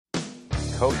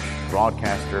coach,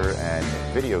 broadcaster, and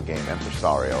video game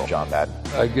impresario, John Madden.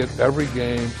 I get every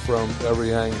game from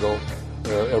every angle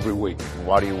every week.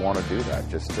 Why do you want to do that?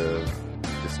 Just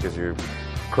because you're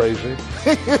crazy?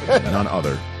 None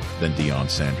other than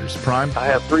Deion Sanders. Prime? I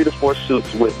have 3 to 4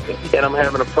 suits with me, and I'm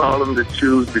having a problem to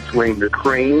choose between the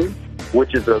Cream,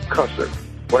 which is a cusser.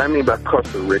 What I mean by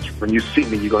cusser, Rich, when you see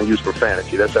me, you're going to use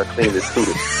profanity. That's how clean this suit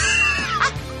is.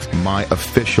 My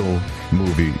official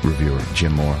movie reviewer,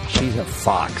 Jim Moore. She's a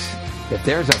fox. If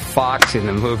there's a fox in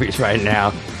the movies right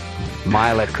now,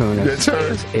 Mila Kunis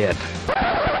is it.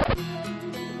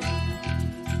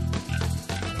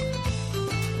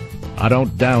 I don't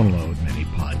download many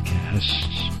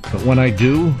podcasts, but when I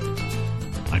do,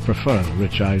 I prefer the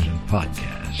Rich Eisen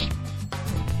podcast.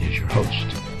 Here's your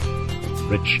host,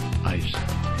 Rich Eisen.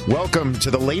 Welcome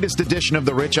to the latest edition of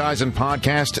the Rich Eisen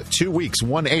podcast. 2 weeks,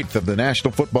 1/8 of the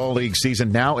National Football League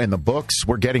season now in the books.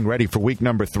 We're getting ready for week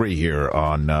number 3 here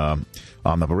on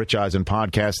the Rich Eisen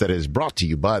podcast that is brought to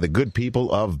you by the good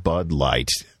people of Bud Light.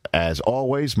 As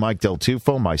always, Mike Del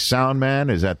Tufo, my sound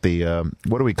man, is at the,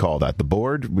 what do we call that? The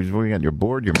board? We on your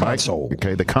board, your console. Mic?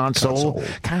 Okay, the console.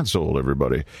 Console,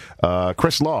 everybody.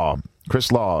 Chris Law,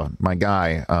 my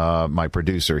guy, my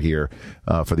producer here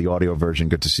for the audio version.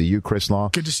 Good to see you, Chris Law.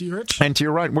 Good to see you, Rich. And to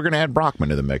your right, we're going to add Brockman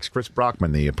to the mix. Chris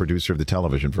Brockman, the producer of the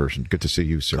television version. Good to see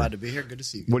you, sir. Glad to be here. Good to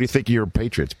see you. What do you think of your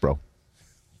Patriots, bro?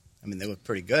 I mean, they look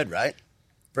pretty good, right?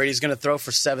 Brady's going to throw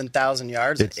for 7,000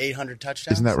 yards and 800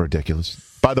 touchdowns. Isn't that ridiculous?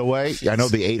 By the way, I know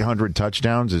the 800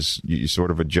 touchdowns is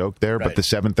sort of a joke there, right. But the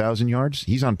 7,000 yards,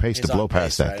 he's on pace to blow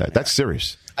past that. Right? That's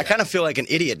serious. I kind of feel like an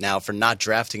idiot now for not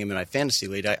drafting him in my fantasy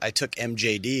league. I took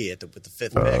MJD with the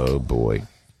 5th pick. Oh, boy.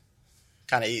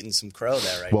 Kind of eating some crow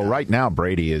there right now. Well, right now,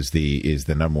 Brady is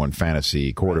the number one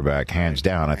fantasy quarterback, hands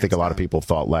down. I think a lot of people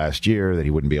thought last year that he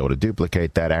wouldn't be able to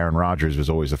duplicate that. Aaron Rodgers was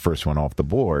always the first one off the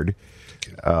board.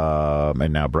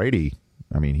 And now Brady,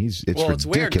 I mean, it's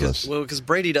ridiculous. Weird because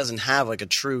Brady doesn't have like a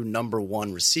true number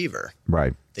one receiver.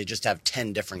 Right. They just have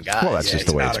 10 different guys. Well, that's just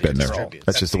the way it's been there.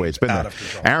 That's just the way it's been there.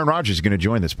 Aaron Rodgers is going to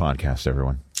join this podcast,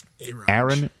 everyone.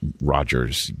 Aaron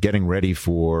Rodgers getting ready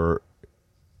for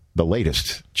the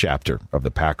latest chapter of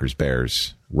the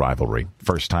Packers-Bears rivalry.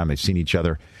 First time they've seen each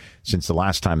other since the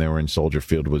last time they were in Soldier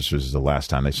Field was the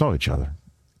last time they saw each other.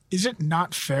 Is it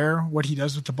not fair what he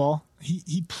does with the ball?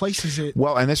 He places it.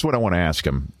 Well, and this is what I want to ask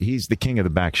him. He's the king of the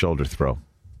back shoulder throw.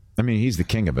 I mean, he's the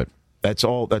king of it. That's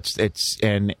all.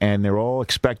 And they're all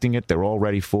expecting it. They're all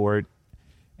ready for it.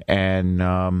 And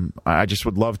I just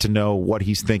would love to know what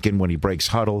he's thinking when he breaks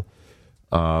huddle.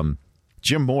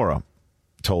 Jim Mora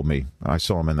told me, I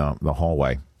saw him in the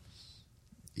hallway.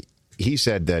 He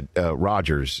said that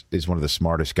Rodgers is one of the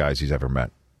smartest guys he's ever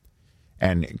met.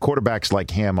 And quarterbacks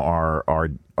like him are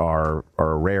a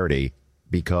rarity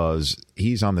because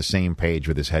he's on the same page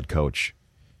with his head coach,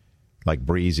 like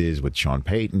Breeze is with Sean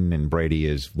Payton and Brady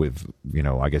is with,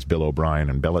 I guess Bill O'Brien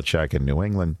and Belichick in New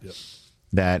England. Yep.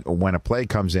 That when a play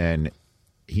comes in,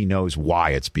 he knows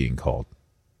why it's being called.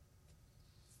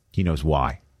 He knows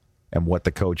why and what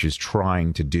the coach is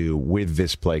trying to do with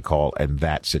this play call and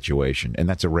that situation. And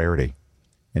that's a rarity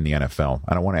in the NFL.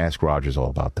 And I want to ask Rodgers all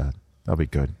about that. That'll be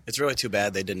good. It's really too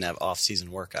bad they didn't have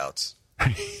off-season workouts.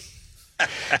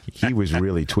 He was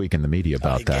really tweaking the media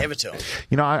about that. He gave it to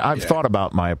him. I've thought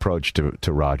about my approach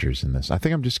to Rodgers in this. I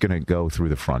think I'm just going to go through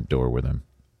the front door with him.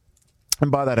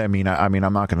 And by that, I mean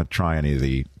I'm not going to try any of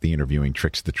the interviewing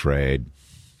tricks of the trade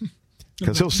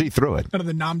because he'll see through it. None of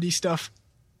the Namdi stuff.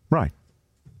 Right.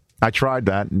 I tried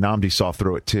that. Namdi saw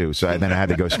through it, too. So then I had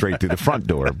to go straight through the front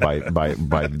door by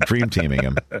dream teaming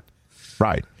him.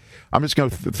 Right. I'm just going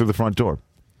through the front door.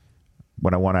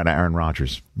 When I want out of Aaron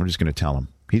Rodgers, I'm just going to tell him.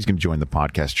 He's going to join the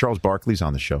podcast. Charles Barkley's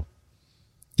on the show.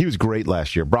 He was great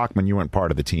last year. Brockman, you weren't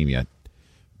part of the team yet.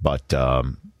 But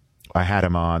I had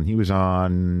him on. He was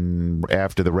on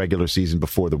after the regular season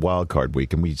before the wild card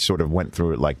week, and we sort of went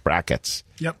through it like brackets.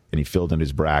 Yep. And he filled in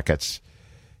his brackets.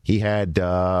 He had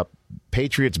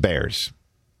Patriots-Bears.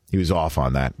 He was off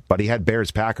on that. But he had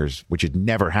Bears-Packers, which had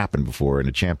never happened before in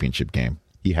a championship game.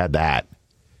 He had that.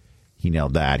 He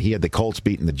nailed that. He had the Colts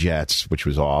beating the Jets, which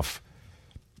was off.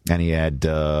 And he had,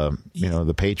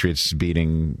 the Patriots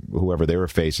beating whoever they were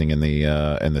facing in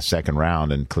the second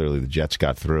round, and clearly the Jets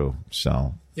got through.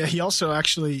 So yeah, he also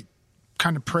actually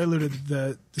kind of preluded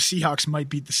the Seahawks might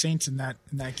beat the Saints in that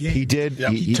game. He did.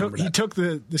 Yep. He took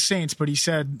the Saints, but he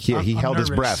said he held nervous.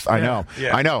 His breath. Yeah.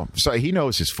 I know. So he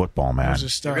knows his football, man.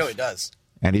 He really does.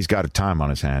 And he's got a time on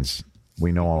his hands.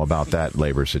 We know all about that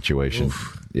labor situation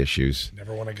issues.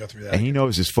 Never want to go through that. And he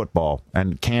knows his football.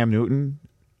 And Cam Newton.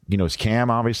 He knows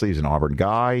Cam, obviously. He's an Auburn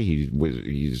guy.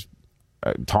 He's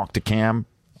talked to Cam.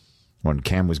 when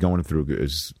Cam was going through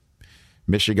his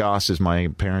Michigas, as my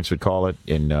parents would call it,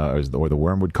 or the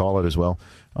Worm would call it as well,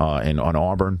 and on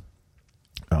Auburn.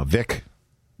 Vic,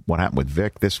 what happened with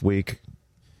Vic this week?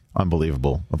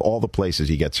 Unbelievable. Of all the places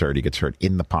he gets hurt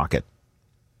in the pocket.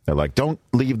 They're like, don't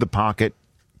leave the pocket.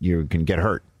 You can get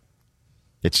hurt.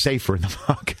 It's safer in the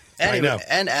pocket. And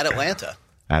at Atlanta.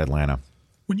 At Atlanta.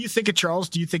 When you think of Charles,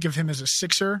 do you think of him as a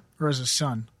Sixer or as a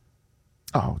Sun?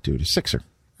 Oh, dude, a Sixer.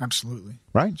 Absolutely.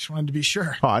 Right? Just wanted to be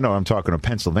sure. Oh, I know. I'm talking a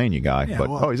Pennsylvania guy, Yeah, but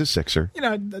well, he's a Sixer. You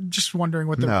know, just wondering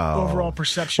what the overall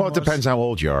perception was. Well, it depends how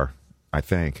old you are, I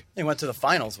think. They went to the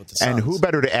finals with the Suns. And who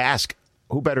better to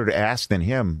ask than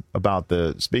him about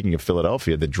speaking of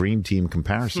Philadelphia, the Dream Team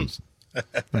comparisons.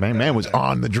 Man was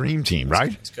on the Dream Team,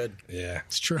 right? It's good. Yeah,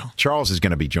 it's true. Charles is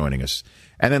going to be joining us.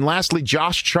 And then lastly,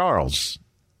 Josh Charles.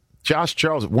 Josh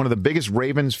Charles, one of the biggest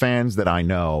Ravens fans that I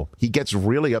know, he gets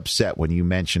really upset when you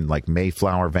mention like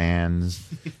Mayflower Vans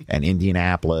and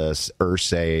Indianapolis.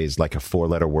 Ursay is like a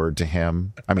 4-letter word to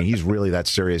him. I mean, he's really that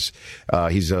serious.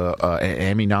 He's an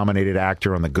Emmy-nominated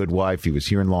actor on The Good Wife. He was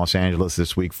here in Los Angeles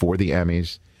this week for the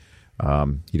Emmys.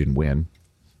 He didn't win.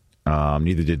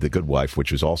 Neither did The Good Wife,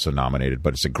 which was also nominated.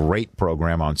 But it's a great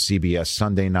program on CBS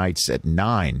Sunday nights at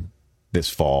 9 this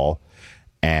fall.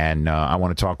 And I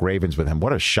want to talk Ravens with him.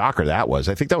 What a shocker that was.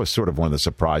 I think that was sort of one of the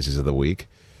surprises of the week,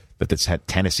 that this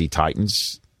Tennessee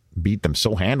Titans beat them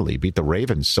so handily, beat the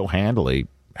Ravens so handily.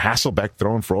 Hasselbeck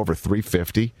throwing for over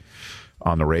 350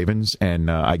 on the Ravens.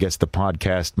 And I guess the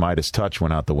podcast Midas Touch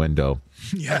went out the window.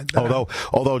 Yeah.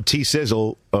 Although T.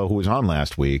 Sizzle, who was on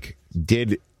last week,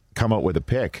 did come up with a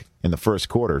pick in the first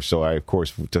quarter. So I, of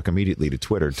course, took immediately to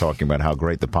Twitter talking about how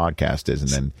great the podcast is. And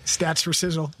then stats for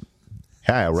Sizzle.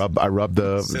 Yeah, I rubbed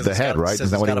the head, right? Isn't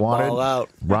that what he wanted? Ball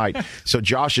out. Right. So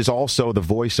Josh is also the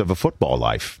voice of A Football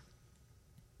Life,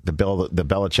 the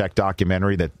Belichick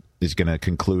documentary that is going to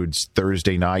conclude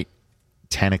Thursday night,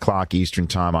 10 o'clock Eastern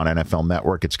time on NFL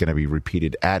Network. It's going to be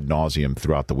repeated ad nauseum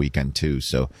throughout the weekend, too.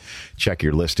 So check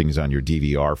your listings on your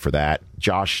DVR for that.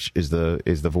 Josh is the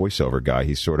voiceover guy.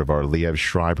 He's sort of our Liev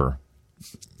Schreiber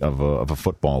of A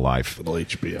Football Life. Little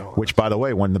HBO. Which, by the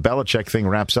way, when the Belichick thing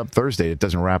wraps up Thursday, it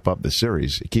doesn't wrap up the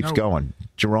series. It keeps going.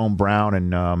 Jerome Brown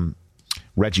and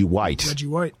Reggie White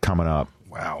coming up.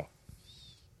 Wow.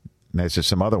 And there's just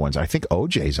some other ones. I think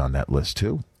OJ's on that list,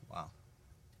 too. Wow.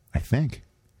 I think.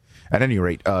 At any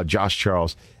rate, Josh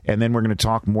Charles. And then we're going to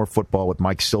talk more football with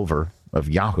Mike Silver of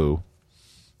Yahoo.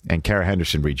 And Kara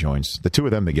Henderson rejoins. The two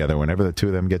of them together, whenever the two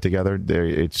of them get together,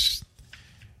 it's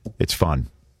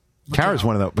fun. Kara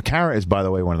is, by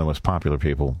the way, one of the most popular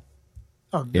people.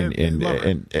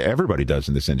 In everybody does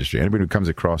in this industry. Anybody who comes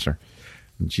across her,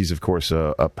 and she's of course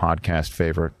a podcast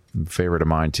favorite of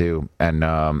mine too.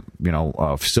 And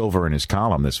Silver in his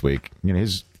column this week,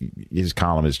 his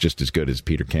column is just as good as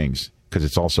Peter King's because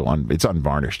it's also it's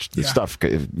unvarnished. The stuff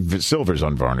Silver's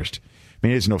unvarnished. I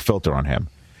mean, there's no filter on him,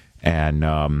 and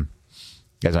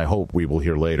as I hope we will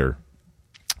hear later.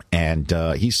 And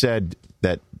he said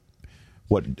that.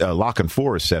 What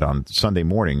Lockenforer said on Sunday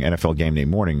morning, NFL Game Day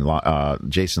morning,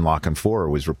 Jason Lockenforer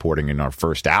was reporting in our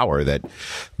first hour that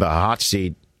the hot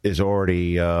seat is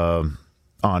already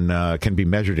can be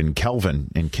measured in Kelvin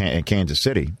in Kansas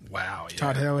City. Wow. Yeah.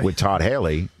 Todd Haley. With Todd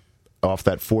Haley off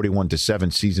that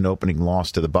 41-7 season opening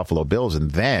loss to the Buffalo Bills.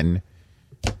 And then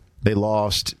they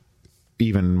lost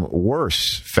even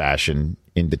worse fashion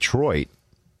in Detroit.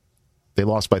 They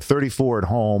lost by 34 at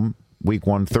home. Week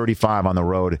 1, 35 on the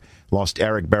road. Lost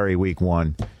Eric Berry week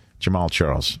 1. Jamal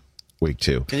Charles week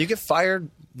 2. Can you get fired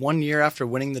 1 year after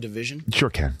winning the division?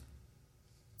 Sure can.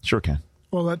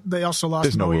 Well, they also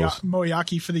lost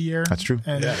Moyaki for the year. That's true.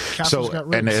 And Castles got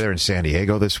rid. And they're in San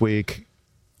Diego this week.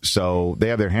 So they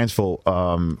have their hands full.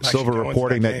 Silver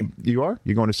reporting that you are?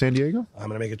 You going to San Diego? I'm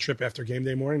going to make a trip after game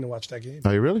day morning to watch that game.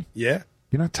 Are you really? Yeah.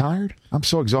 You're not tired? I'm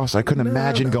so exhausted. I couldn't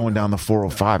imagine going down the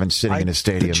 405 and sitting in a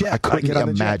stadium. I couldn't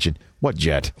imagine. What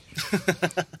jet?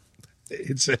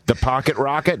 It's the pocket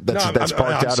rocket that's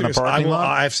parked out in the parking lot?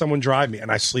 I have someone drive me,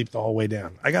 and I sleep the whole way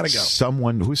down. I got to go.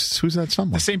 Someone? Who's that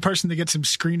someone? The same person that gets him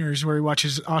screeners where he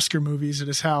watches Oscar movies at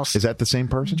his house. Is that the same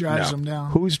person? Drives him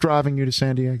down. Who's driving you to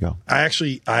San Diego? I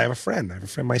have a friend. I have a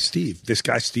friend, my Steve. This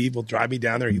guy, Steve, will drive me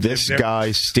down there. This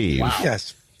guy, Steve. Wow.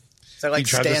 Yes. Is that like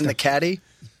Stan the caddy?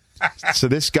 So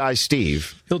this guy,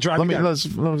 Steve, he'll drive me down. Well,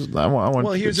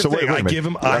 here's the thing. I give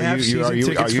him. I have season tickets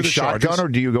for the Are you shotgun or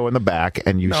do you go in the back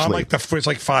and you sleep? I'm like there's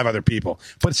like 5 other people.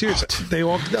 But seriously, they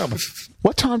all no.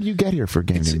 What time do you get here for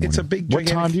game day morning? It's a big. What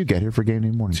time do you get here for game day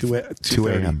morning? 2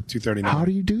 a.m. 2:30. How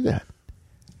do you do that?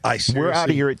 We're out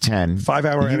of here at 10. 5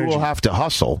 hour energy. You will have to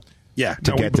hustle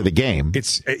to get to the game.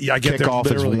 It's I get kickoff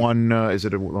there is one. Is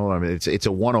it? It's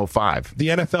a 105. The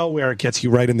NFL where it gets you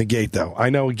right in the gate, though. I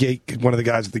know one of the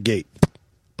guys at the gate.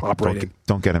 Pop right in.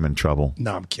 Don't get him in trouble.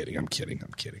 No, I'm kidding.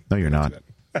 No, you're not.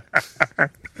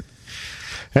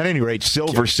 At any rate,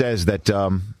 Silver says that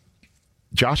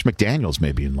Josh McDaniels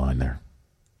may be in line there.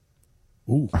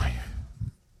 Ooh.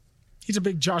 He's a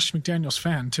big Josh McDaniels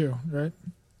fan, too, right?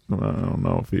 I don't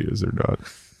know if he is or not.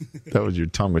 That was your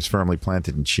tongue was firmly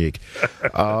planted in cheek.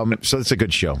 So it's a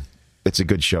good show. It's a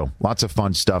good show. Lots of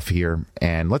fun stuff here.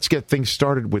 And let's get things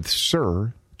started with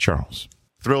Sir Charles.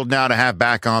 Thrilled now to have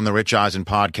back on the Rich Eisen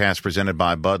podcast presented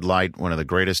by Bud Light, one of the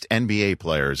greatest NBA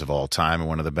players of all time and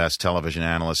one of the best television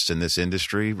analysts in this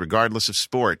industry, regardless of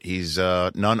sport. He's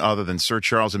none other than Sir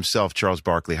Charles himself, Charles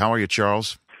Barkley. How are you,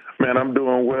 Charles? Man, I'm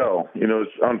doing well. You know,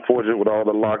 it's unfortunate with all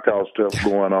the lockout stuff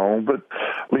going on, but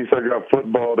at least I got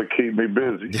football to keep me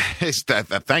busy.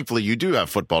 Thankfully, you do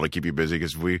have football to keep you busy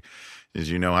because we, as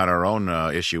you know, had our own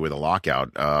issue with a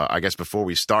lockout. I guess before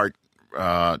we start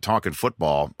talking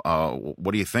football,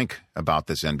 what do you think about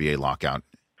this NBA lockout?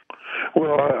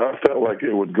 Well, I felt like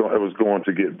it was going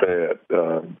to get bad.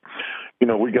 You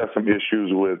know, we got some issues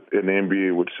in the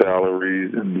NBA with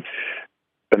salaries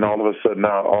and all of a sudden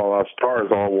now all our stars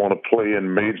all want to play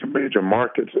in major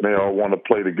markets, and they all want to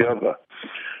play together.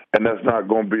 And that's not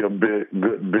going to be a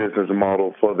good business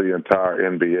model for the entire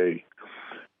NBA.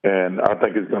 And I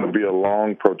think it's going to be a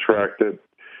long, protracted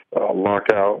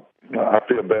lockout. I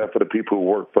feel bad for the people who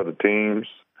work for the teams,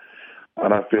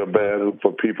 and I feel bad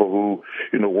for people who,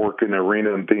 you know, work in the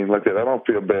arena and things like that. I don't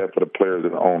feel bad for the players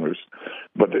and the owners,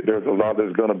 but there's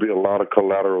going to be a lot of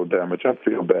collateral damage I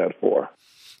feel bad for.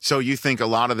 So you think a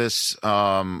lot of this,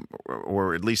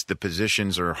 or at least the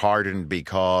positions, are hardened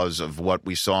because of what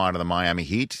we saw out of the Miami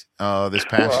Heat this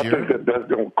past year? I think that's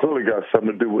clearly got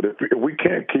something to do with it. If we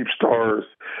can't keep stars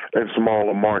in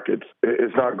smaller markets,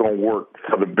 it's not going to work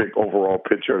for the big overall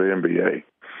picture of the NBA.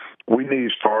 We need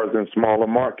stars in smaller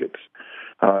markets.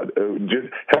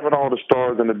 Just having all the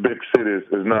stars in the big cities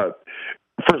is not.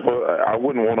 First of all, I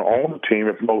wouldn't want to own a team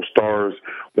if most stars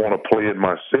want to play in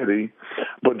my city.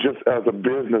 But just as a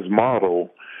business model,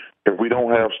 if we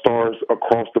don't have stars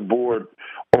across the board,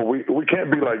 or we can't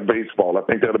be like baseball. I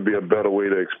think that would be a better way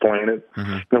to explain it.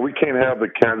 Mm-hmm. Now, we can't have the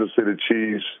Kansas City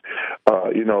Chiefs,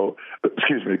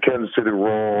 Kansas City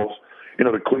Royals,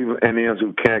 the Cleveland Indians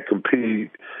who can't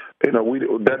compete.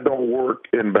 That don't work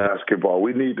in basketball.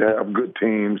 We need to have good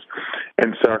teams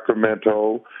in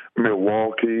Sacramento,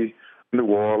 Milwaukee, New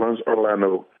Orleans,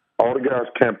 Orlando. All the guys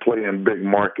can't play in big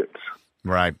markets.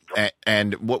 Right.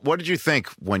 And what did you think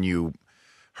when you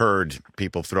heard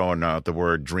people throwing out the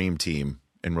word dream team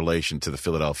in relation to the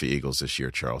Philadelphia Eagles this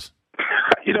year, Charles?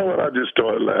 You know what? I just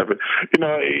started laughing.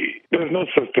 There's no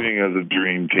such thing as a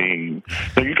dream team.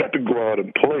 Now, you got to go out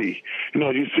and play.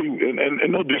 You see,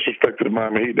 and no disrespect to the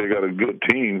Miami Heat, they got a good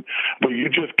team, but you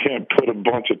just can't put a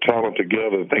bunch of talent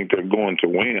together and think they're going to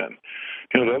win.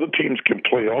 The other teams can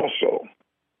play also.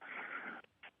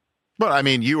 But, I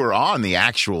mean, you were on the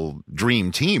actual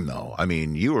dream team, though. I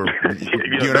mean, you were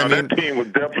that team was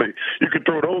definitely – you could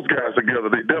throw those guys together.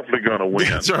 They're definitely going to win.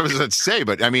 That's what I was going to say.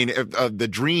 But, I mean, the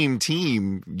dream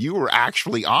team, you were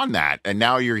actually on that. And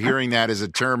now you're hearing that as a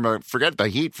term. Forget the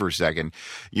Heat for a second.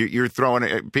 You're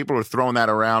throwing – people are throwing that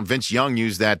around. Vince Young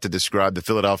used that to describe the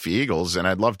Philadelphia Eagles. And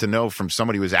I'd love to know from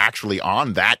somebody who was actually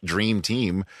on that dream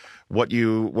team what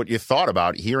you thought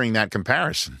about hearing that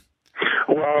comparison.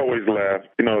 Well, I always laugh.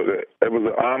 It was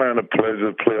an honor and a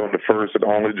pleasure to play on the first and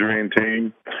only dream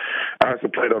team. I also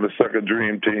played on the second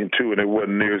dream team, too, and it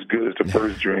wasn't near as good as the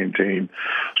first dream team.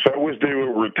 So I wish they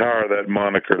would retire that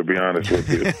moniker, to be honest with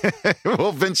you.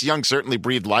 Well, Vince Young certainly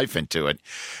breathed life into it.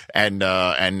 And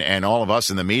all of us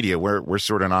in the media, we're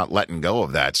sort of not letting go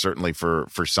of that, certainly for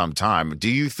some time. Do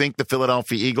you think the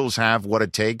Philadelphia Eagles have what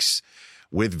it takes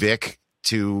with Vic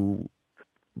to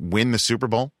win the Super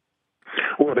Bowl?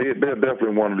 Well, they're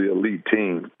definitely one of the elite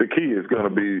teams. The key is going to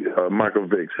be Michael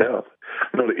Vick's health.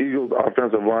 The Eagles'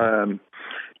 offensive line,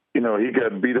 he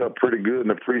got beat up pretty good in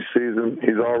the preseason.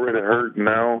 He's already hurt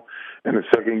now in the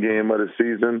second game of the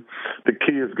season. The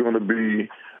key is going to be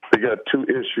they got two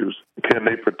issues. Can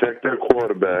they protect their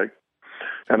quarterback?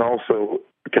 And also,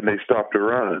 can they stop the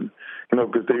run?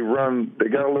 Because they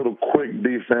got a little quick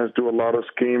defense, do a lot of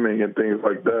scheming and things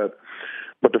like that.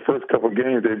 But the first couple of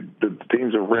games, the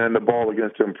teams have ran the ball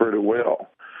against them pretty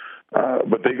well.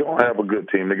 But they're going to have a good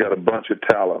team. They got a bunch of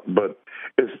talent. But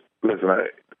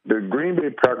the Green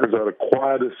Bay Packers are the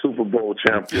quietest Super Bowl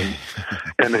champions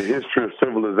in the history of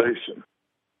civilization.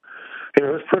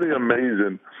 It's pretty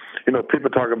amazing. People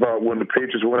talk about when the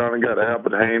Patriots went out and got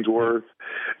Albert Haynesworth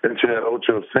and Chad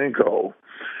Ochocinco.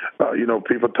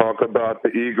 People talk about the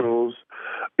Eagles.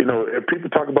 And people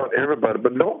talk about everybody,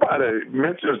 but nobody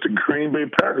mentions the Green Bay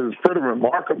Packers. It's pretty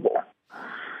remarkable.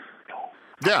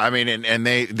 Yeah, I mean, and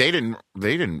they didn't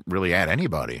really add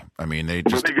anybody. I mean, they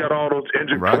got all those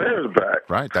injured players back.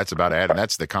 Right, that's about adding.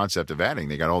 That's the concept of adding.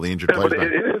 They got all the injured players back.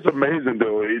 It is amazing,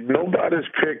 though. Nobody's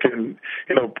picking.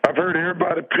 I've heard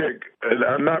everybody pick.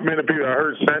 And not many people. I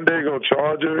heard San Diego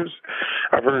Chargers.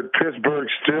 I've heard Pittsburgh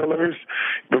Steelers,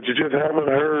 but you just haven't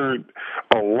heard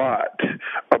a lot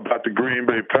about the Green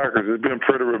Bay Packers. It's been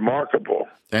pretty remarkable.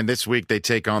 And this week they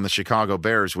take on the Chicago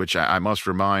Bears, which I must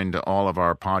remind all of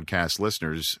our podcast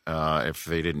listeners, if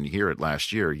they didn't hear it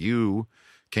last year, you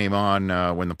came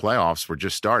on when the playoffs were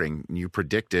just starting. You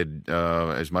predicted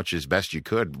as much as best you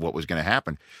could what was going to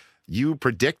happen. You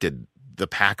predicted the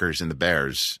Packers and the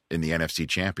Bears in the NFC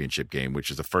Championship game,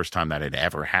 which is the first time that had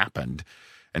ever happened.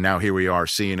 And now here we are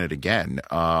seeing it again.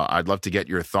 I'd love to get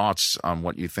your thoughts on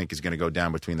what you think is going to go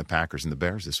down between the Packers and the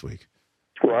Bears this week.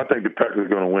 Well, I think the Packers are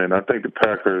going to win. I think the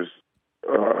Packers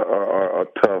are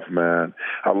tough, man.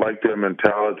 I like their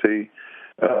mentality.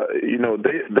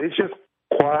 They just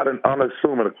quiet and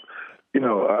unassuming.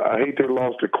 I hate they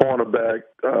lost the cornerback,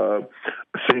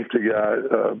 safety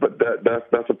guy, but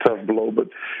that's a tough blow. But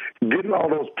getting all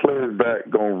those players back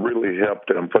going to really help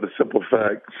them for the simple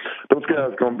fact those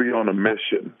guys going to be on a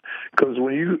mission. Because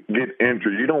when you get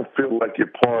injured, you don't feel like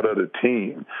you're part of the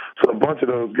team. So a bunch of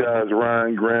those guys,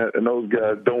 Ryan Grant and those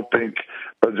guys, don't think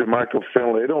Jermichael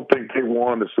Finley, they don't think they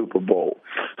won the Super Bowl.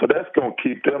 So that's going to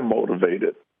keep them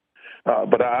motivated.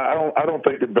 But I don't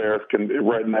think the Bears can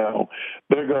right now.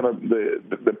 They're gonna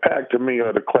the Pack to me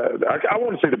are the class. I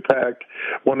want to see the Pack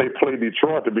when they play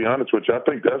Detroit. To be honest with you, I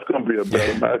think that's going to be a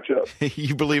better matchup.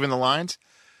 You believe in the Lions?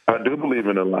 I do believe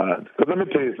in the Lions. But let me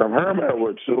tell you something. Herm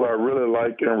Edwards, who I really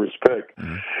like and respect,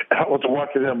 I was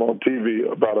watching him on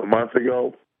TV about a month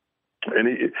ago, and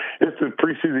it's the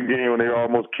preseason game when they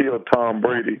almost killed Tom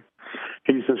Brady.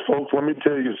 He says, "Folks, let me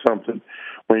tell you something.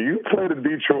 When you play the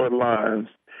Detroit Lions,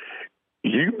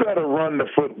 you better run the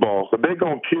football, because they're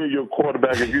going to kill your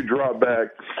quarterback if you drop back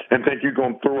and think you're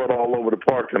going to throw it all over the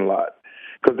parking lot."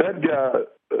 Because that guy,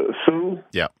 Sue,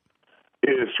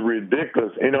 is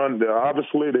ridiculous.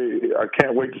 Obviously, I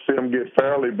can't wait to see him get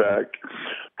Fairley back.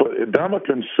 But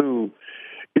Ndamukong Suh,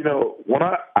 when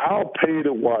I'll pay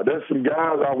to watch. There's some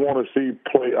guys I want to see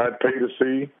play. I'd pay to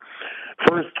see.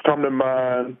 First come to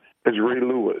mind is Ray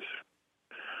Lewis.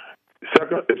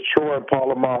 Second is Troy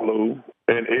Polamalu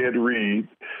and Ed Reed,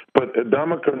 but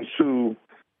Ndamukong Suh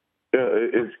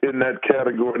is in that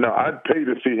category. Now, I'd pay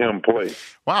to see him play.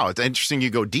 Wow, it's interesting you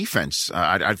go defense.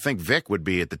 I think Vic would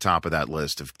be at the top of that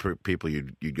list of people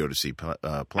you'd go to see play.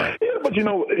 Yeah, but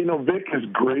Vic is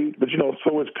great, but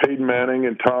so is Peyton Manning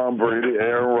and Tom Brady,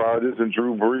 Aaron Rodgers and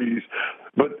Drew Brees.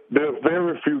 But there are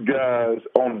very few guys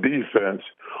on defense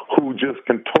who just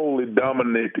can totally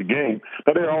dominate the game.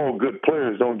 Now, they're all good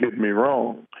players, don't get me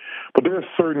wrong. But there are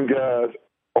certain guys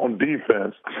on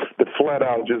defense that flat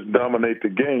out just dominate the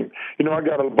game. I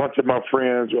got a bunch of my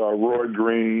friends, Roy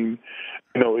Green,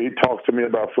 he talks to me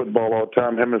about football all the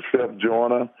time, him and Seth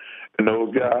Joyner and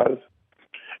those guys.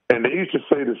 And they used to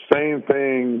say the same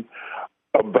thing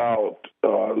about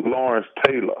Lawrence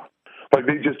Taylor. Like,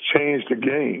 they just changed the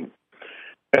game.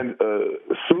 And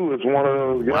Sue is one of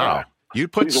those guys. Wow. You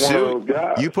put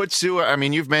Sue. I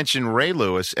mean, you've mentioned Ray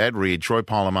Lewis, Ed Reed, Troy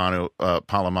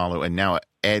Polamalu, and now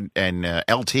Ed and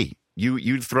LT.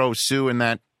 You throw Sue in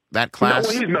that class?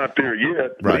 No, he's not there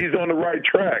yet, right. But he's on the right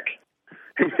track.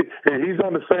 He's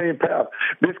on the same path.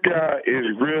 This guy is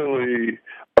really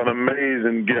an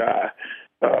amazing guy.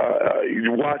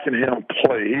 Watching him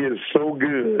play, he is so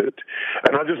good,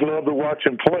 and I just love to watch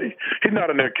him play. He's not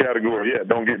in that category yet,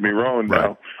 don't get me wrong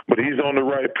now, but he's on the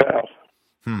right path.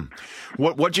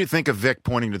 What do you think of Vic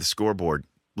pointing to the scoreboard,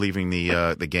 leaving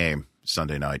the game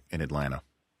Sunday night in Atlanta?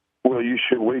 Well, you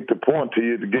should wait to point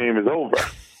till the game is over.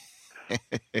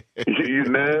 You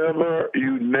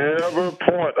never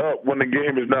point up when the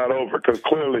game is not over, because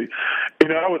clearly,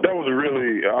 I was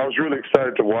really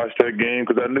excited to watch that game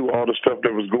because I knew all the stuff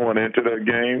that was going into that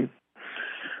game.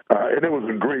 And it was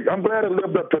I'm glad it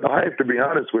lived up to the hype, to be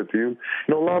honest with you.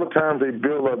 A lot of times they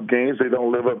build up games, they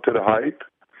don't live up to the hype.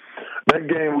 That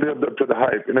game lived up to the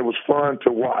hype, and it was fun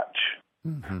to watch.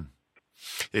 Mm-hmm.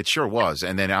 It sure was,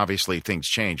 and then obviously things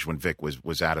changed when Vic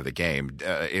was out of the game.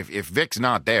 If Vic's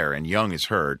not there and Young is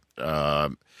hurt,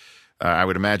 I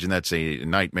would imagine that's a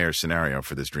nightmare scenario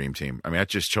for this dream team. I mean, that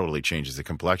just totally changes the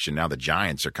complexion. Now the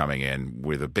Giants are coming in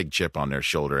with a big chip on their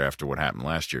shoulder after what happened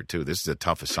last year, too. This is a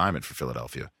tough assignment for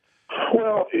Philadelphia.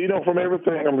 Well, from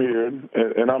everything I'm hearing,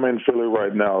 and I'm in Philly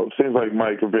right now, it seems like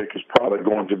Mike Vick is probably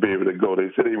going to be able to go. They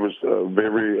said he was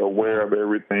very aware of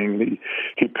everything.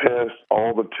 He passed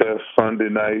all the tests Sunday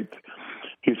night.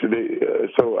 He said,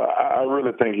 so I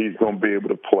really think he's going to be able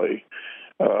to play.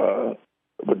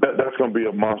 But that's going to be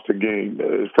a monster game.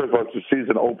 First of all, it's the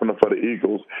season opener for the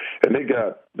Eagles, and they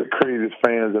got the craziest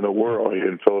fans in the world here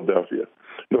in Philadelphia.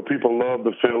 People love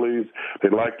the Phillies. They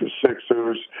like the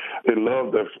Sixers. They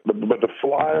love but the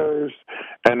Flyers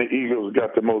and the Eagles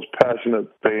got the most passionate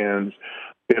fans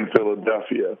in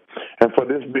Philadelphia. And for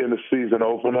this being the season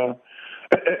opener,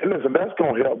 and listen, that's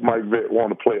going to help Mike Vick want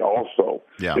to play also.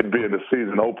 Yeah. It being the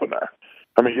season opener.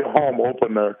 I mean, your home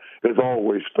opener is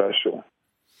always special.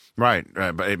 Right,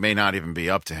 but it may not even be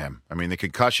up to him. I mean, the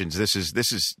concussions. This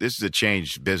is a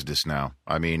changed business now.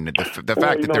 I mean, the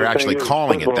fact that they're actually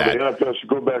calling it that. The NFL should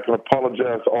go back and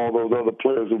apologize to all those other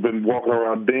players who've been walking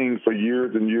around dinged for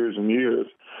years and years and years.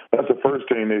 That's the first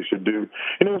thing they should do.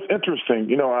 It's interesting.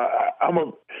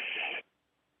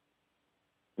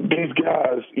 These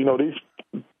guys.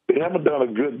 They haven't done a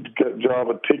good job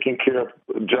of taking care of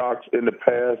jocks in the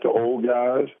past, the old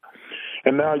guys.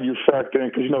 And now you factor in,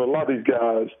 because, a lot of these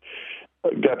guys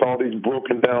got all these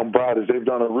broken down bodies. They've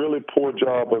done a really poor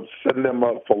job of setting them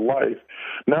up for life.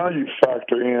 Now you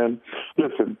factor in,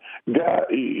 listen, guy,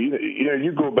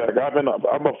 you go back.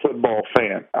 I'm a football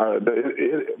fan.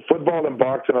 Football and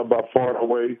boxing are by far and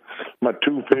away my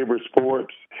two favorite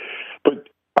sports. But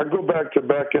I go back in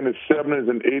the 70s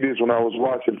and 80s when I was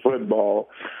watching football.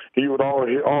 You would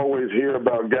always hear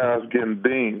about guys getting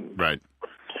dinged. Right.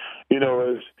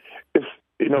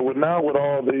 With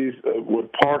all these,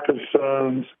 with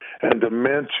Parkinson's and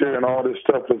dementia and all this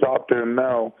stuff that's out there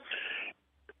now,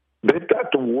 they've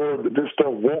got to worry that this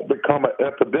stuff won't become an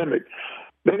epidemic.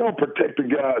 They don't protect the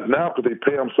guys now because they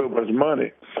pay them so much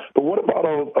money. But what about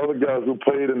all those other guys who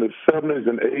played in the 70s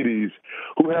and 80s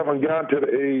who haven't gotten to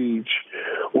the age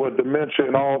where dementia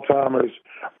and Alzheimer's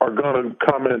are going to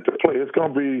come into play? It's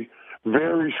going to be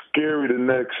very scary the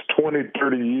next 20,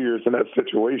 30 years in that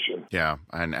situation. Yeah,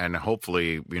 and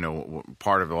hopefully,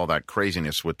 part of all that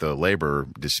craziness with the labor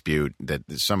dispute, that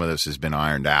some of this has been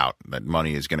ironed out, that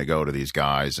money is going to go to these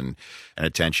guys and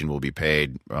attention will be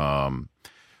paid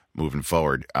moving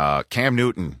forward. Cam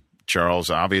Newton,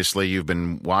 Charles, obviously you've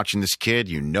been watching this kid.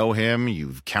 You know him.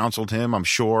 You've counseled him, I'm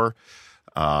sure.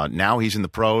 Now he's in the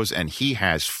pros, and he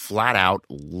has flat out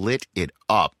lit it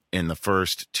up in the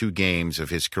first two games of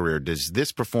his career. Does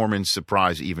this performance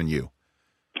surprise even you?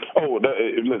 Oh,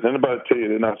 listen, anybody tell you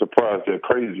they're not surprised, they're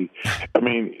crazy. I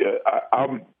mean,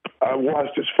 I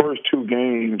watched his first two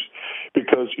games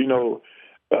because, the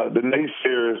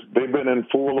naysayers, they've been in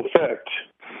full effect.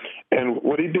 And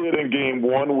what he did in game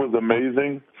one was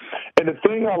amazing. And the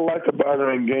thing I like about him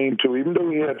in game two, even though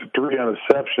he had the 3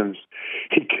 interceptions,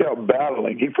 he kept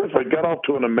battling. He first of all got off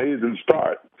to an amazing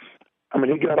start. I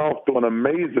mean, he got off to an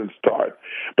amazing start.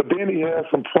 But then he had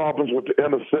some problems with the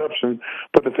interception.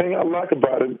 But the thing I like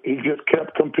about him, he just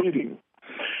kept competing.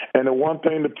 And the one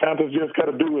thing the Panthers just got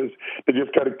to do is they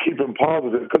just got to keep him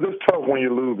positive, because it's tough when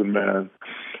you're losing, man.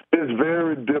 It's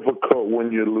very difficult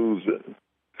when you're losing.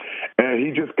 And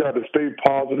he just got to stay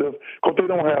positive, because they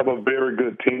don't have a very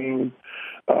good team.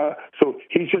 So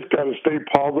he's just got to stay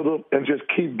positive and just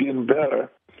keep getting better.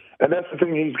 And that's the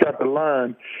thing he's got to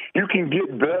learn. You can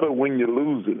get better when you're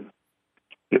losing.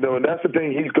 And that's the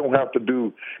thing he's going to have to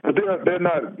do. But they're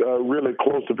not really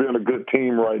close to being a good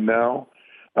team right now.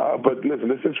 But listen,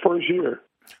 this is his first year.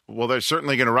 Well, they're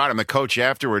certainly going to ride him. The coach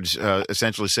afterwards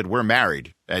essentially said, "We're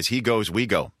married. As he goes, we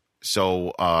go."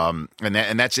 So, and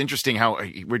that's interesting how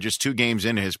we're just 2 games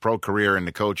into his pro career, and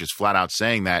the coach is flat out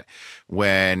saying that.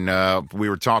 When we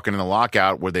were talking in the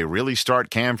lockout, would they really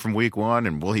start Cam from week 1,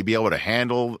 and will he be able to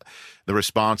handle the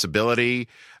responsibility?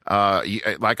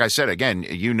 Like I said, again,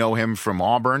 you know him from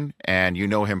Auburn, and you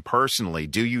know him personally.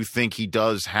 Do you think he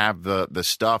does have the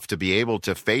stuff to be able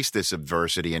to face this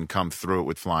adversity and come through it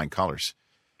with flying colors?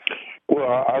 Well,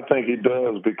 I think he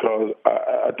does, because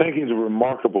I think he's a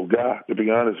remarkable guy, to be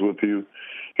honest with you.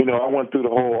 I went through the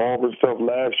whole Auburn stuff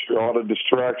last year, all the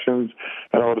distractions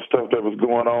and all the stuff that was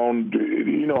going on.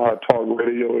 You know how talk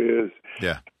radio is.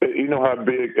 Yeah. You know how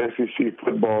big SEC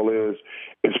football is,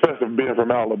 especially being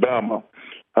from Alabama.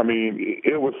 I mean,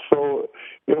 it was so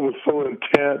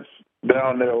intense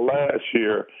down there last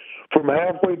year, from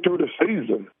halfway through the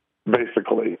season,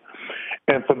 basically.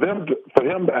 And for him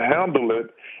to handle it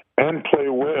and play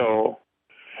well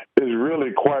is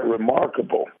really quite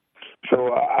remarkable.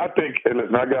 So I think, and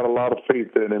listen, I got a lot of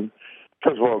faith in him.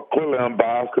 First of all, clearly I'm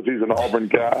biased because he's an Auburn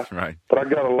guy, right? But I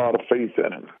got a lot of faith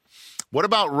in him. What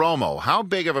about Romo? How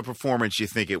big of a performance do you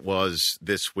think it was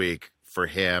this week for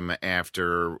him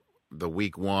after the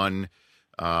week one,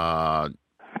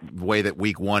 way that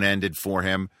week one ended for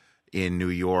him in New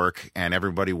York, and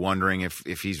everybody wondering if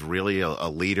he's really a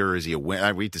leader? Is he a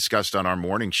winner? We discussed on our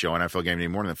morning show, NFL Game Day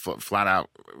Morning, flat out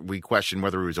we questioned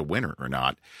whether he was a winner or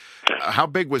not. How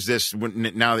big was this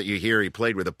now that you hear he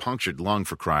played with a punctured lung,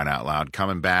 for crying out loud,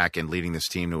 coming back and leading this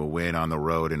team to a win on the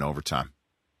road in overtime?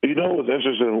 You know, it was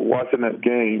interesting watching that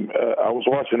game. I was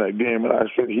watching that game, and I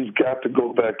said, he's got to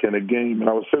go back in the game. And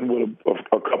I was sitting with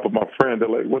a couple of my friends. They're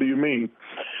like, what do you mean?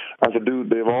 I said, dude,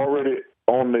 they've already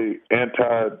on the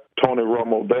anti-Tony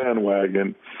Romo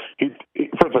bandwagon.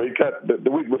 First of all, he got the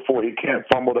week before, he can't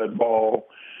fumble that ball,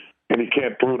 and he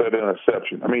can't throw that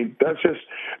interception. I mean,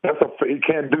 he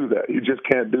can't do that. You just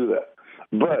can't do that.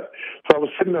 But so I was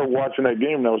sitting there watching that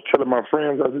game, and I was telling my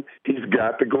friends, I said, he's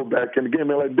got to go back in the game.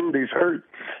 They're like, dude, he's hurt.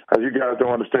 You guys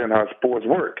don't understand how sports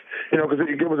work. You know, because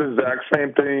it was the exact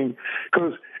same thing.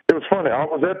 Because it was funny. I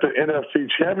was at the NFC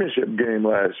Championship game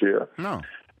last year. No.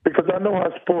 Because I know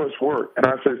how sports work. And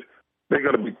I said, they're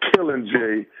going to be killing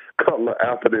Jay Cutler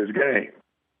after this game.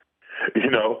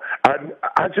 You know,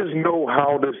 I just know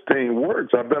how this thing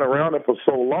works. I've been around it for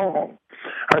so long.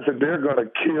 I said, they're going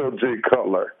to kill Jay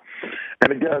Cutler.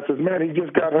 And the guy says, man, he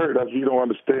just got hurt. I said, you don't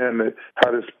understand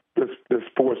how this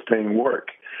sports thing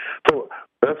works. So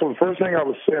that's the first thing I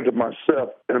was saying to myself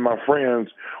and my friends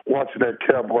watching that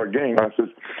Cowboy game. I said,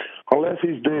 unless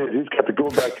he's dead, he's got to go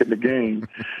back in the game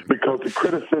because the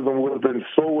criticism would have been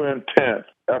so intense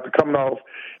after coming off.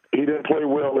 He didn't play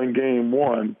well in game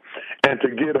one, and to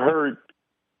get hurt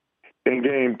in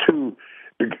game two,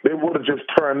 they would have just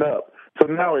turned up. So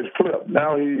now it's flipped.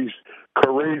 Now he's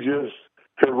courageous,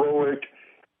 heroic.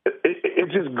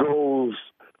 It just goes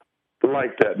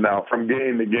like that now from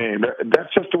game to game.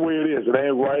 That's just the way it is. It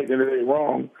ain't right and it ain't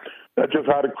wrong. That's just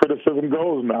how the criticism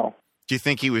goes now. Do you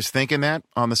think he was thinking that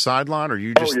on the sideline, or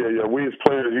you just? Oh yeah. We as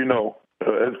players,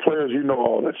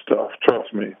 all that stuff.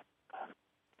 Trust me.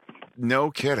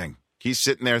 No kidding. He's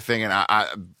sitting there thinking.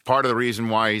 Part of the reason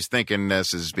why he's thinking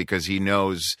this is because he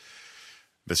knows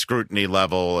the scrutiny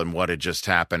level and what had just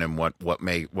happened and what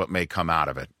may come out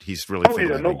of it. He's really. Oh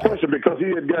yeah, no question, because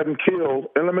he had gotten killed.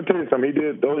 And let me tell you something.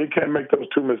 He can't make those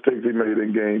two mistakes he made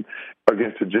in game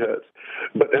against the Jets.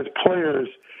 But as players,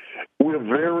 we're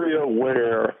very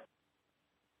aware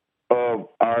of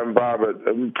our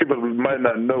environment. People might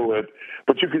not know it,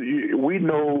 but we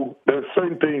know there's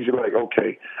certain things you're like,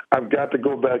 okay, I've got to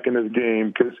go back in this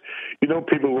game because,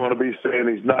 people want to be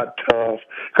saying he's not tough.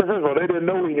 Because first of all, they didn't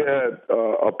know he had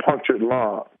a punctured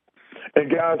lung. And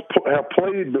guys have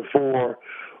played before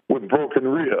with broken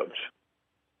ribs.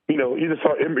 You just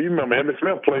saw, you remember Emmitt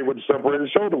Smith played with a separated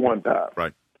shoulder one time.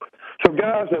 Right. So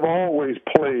guys have always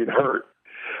played hurt.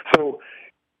 So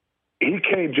he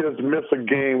can't just miss a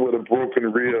game with a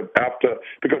broken rib because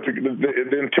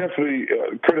the intensity,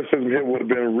 criticism here would have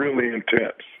been really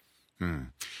intense.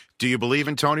 Do you believe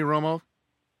in Tony Romo?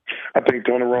 I think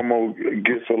Tony Romo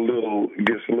gets a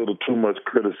little too much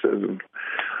criticism.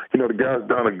 The guy's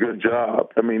done a good job.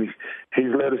 I mean,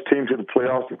 he's led his team to the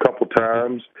playoffs a couple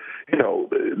times.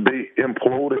 They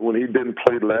imploded when he didn't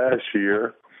play last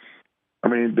year. I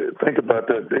mean, think about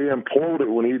that. They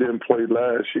imploded when he didn't play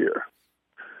last year.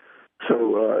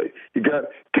 So you got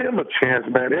give him a chance,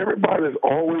 man. Everybody's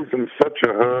always in such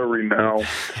a hurry now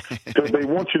because they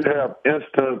want you to have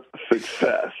instant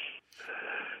success.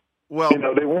 Well,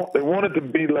 they want it to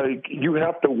be like you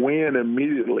have to win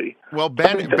immediately. Well,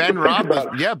 Brady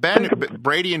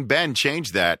and Ben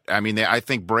changed that. I mean, I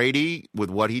think Brady, with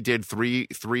what he did,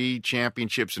 three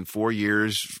championships in 4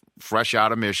 years, fresh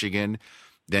out of Michigan.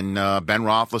 Then Ben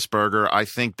Roethlisberger. I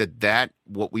think that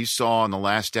what we saw in the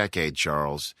last decade,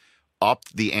 Charles,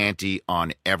 upped the ante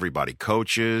on everybody,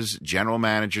 coaches, general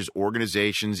managers,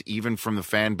 organizations, even from the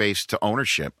fan base to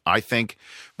ownership. I think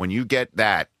when you get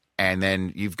that, and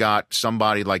then you've got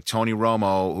somebody like Tony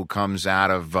Romo who comes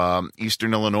out of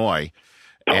Eastern Illinois.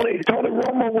 Tony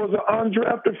Romo was an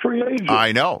undrafted free agent.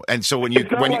 I know, and so when he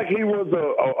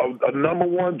was a number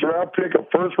one draft pick, a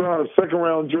first round, a second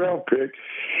round draft pick.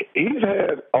 He's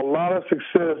had a lot of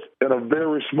success in a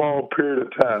very small period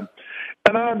of time.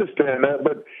 And I understand that,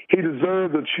 but he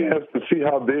deserves a chance to see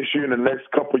how this year and the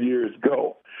next couple of years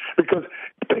go. Because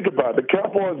think about it, the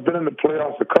Cowboys have been in the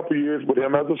playoffs a couple of years with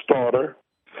him as a starter.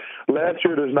 Last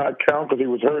year does not count because he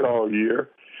was hurt all year.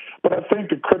 But I think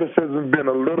the criticism has been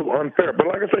a little unfair. But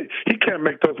like I say, he can't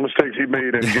make those mistakes he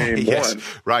made in game yes, one.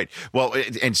 Right. Well,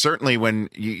 and certainly when,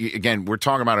 again, we're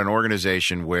talking about an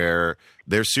organization where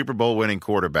there's Super Bowl winning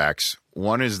quarterbacks.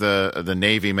 One is the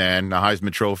Navy man, the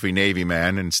Heisman Trophy Navy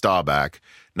man in Staubach.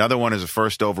 Another one is a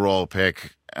first overall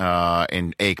pick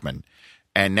in Aikman.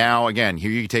 And now, again,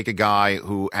 here you take a guy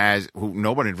who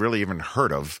nobody had really even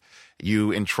heard of.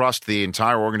 You entrust the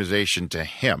entire organization to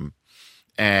him.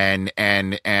 And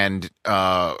the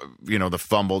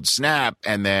fumbled snap,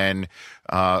 and then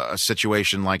a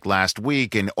situation like last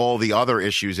week, and all the other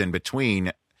issues in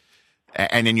between,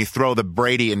 and then you throw the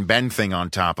Brady and Ben thing on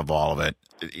top of all of it.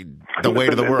 The weight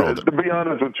of the world. To be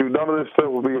honest with you, none of this stuff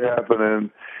would be happening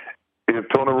if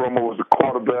Tony Romo was the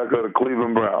quarterback of the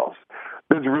Cleveland Browns.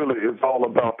 This really is all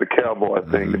about the Cowboy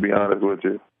thing. To be honest with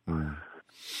you,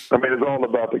 I mean, it's all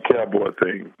about the Cowboy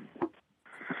thing.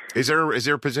 Is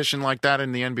there a position like that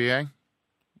in the NBA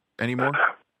anymore?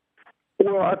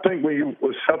 Well, I think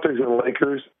with Celtics and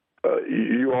Lakers,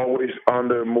 you always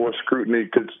under more scrutiny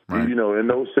because in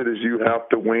those cities you have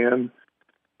to win.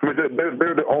 I mean,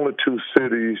 they're the only two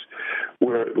cities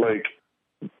where unless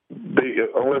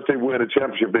they win a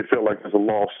championship, they feel like it's a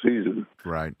lost season.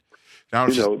 Right. Now,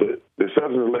 the Celtics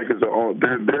and Lakers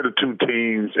they're the two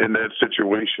teams in that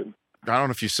situation. I don't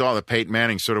know if you saw that Peyton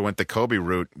Manning sort of went the Kobe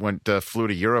route, flew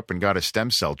to Europe and got a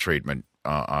stem cell treatment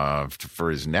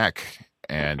for his neck.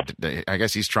 And I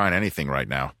guess he's trying anything right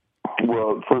now.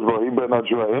 Well, first of all, he better not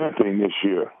try anything this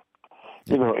year.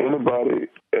 Anybody,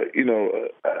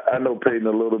 I know Peyton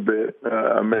a little bit.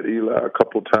 I met Eli a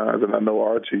couple times, and I know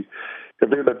Archie.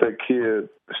 If they let that kid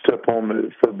step on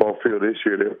the football field this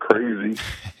year, they're crazy.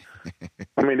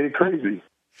 I mean, they're crazy.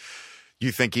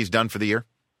 You think he's done for the year?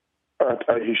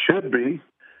 He should be.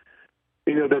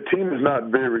 The team is not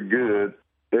very good.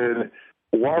 And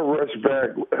why rush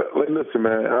back? Listen,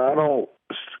 man, I don't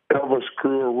ever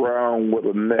screw around with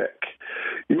a neck.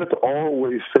 You have to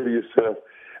always say to yourself,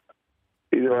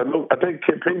 I think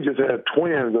Peyton just had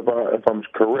twins, if I'm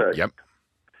correct. Yep.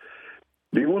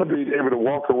 Do you want to be able to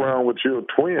walk around with your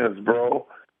twins, bro?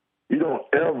 You don't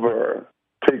ever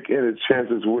take any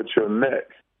chances with your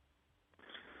neck.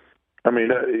 I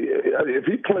mean, if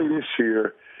he played this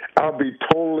year, I'll be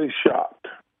totally shocked.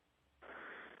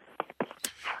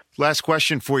 Last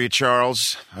question for you,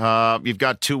 Charles. You've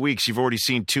got 2 weeks. You've already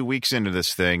seen 2 weeks into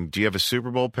this thing. Do you have a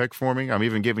Super Bowl pick for me? I'm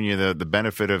even giving you the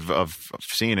benefit of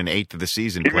seeing an eighth of the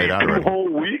season played out already. 2 whole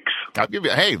weeks?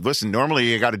 Hey, listen, normally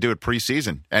you got to do it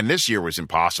preseason. And this year was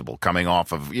impossible coming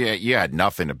off of, you had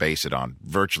nothing to base it on,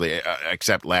 virtually,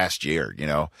 except last year, And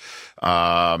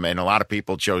a lot of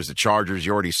people chose the Chargers.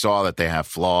 You already saw that they have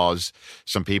flaws.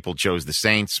 Some people chose the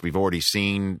Saints. We've already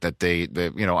seen that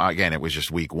again, it was just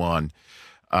week one.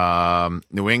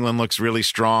 New England looks really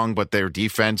strong, but their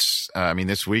defense,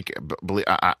 this week,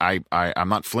 I'm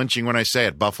not flinching when I say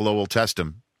it. Buffalo will test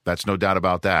them. That's no doubt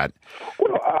about that.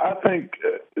 Well, I think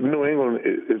New England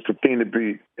is the team to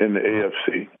beat in the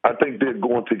AFC. I think they're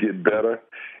going to get better.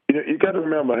 You got to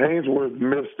remember, Haynesworth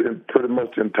missed in pretty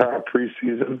much the entire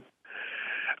preseason.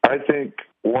 I think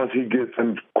once he gets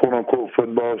in quote-unquote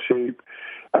football shape,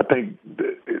 I think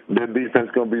their defense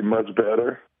is going to be much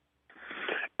better.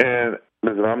 And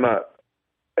listen, I'm not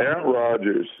Aaron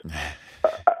Rodgers.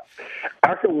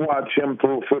 I could watch him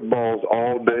throw footballs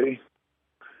all day.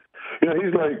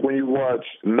 He's like when you watch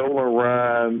Nolan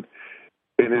Ryan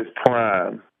in his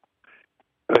prime.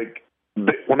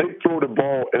 When they throw the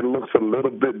ball, it looks a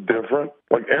little bit different.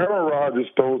 Like Aaron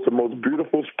Rodgers throws the most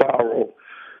beautiful spiral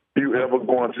you ever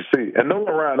going to see. And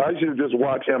Nolan Ryan, I used to just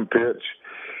watch him pitch.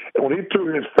 And when he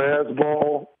threw his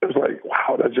fastball, it was like,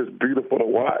 wow, that's just beautiful to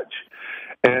watch.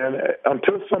 And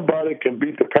until somebody can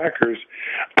beat the Packers,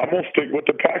 I'm gonna stick with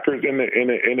the Packers in the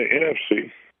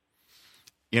NFC.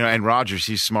 And Rodgers,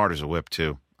 he's smart as a whip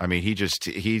too. I mean, he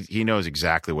knows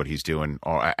exactly what he's doing,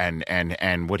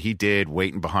 and what he did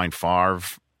waiting behind Favre.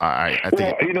 I think.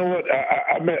 Well, you know what?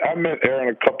 I met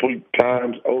Aaron a couple of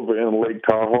times over in Lake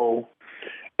Tahoe,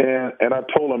 and I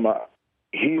told him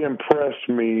he impressed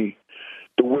me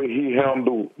the way he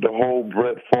handled the whole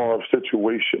Brett Favre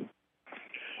situation.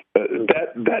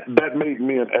 That made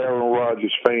me an Aaron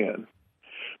Rodgers fan.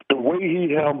 The way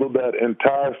he handled that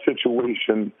entire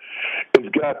situation has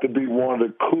got to be one of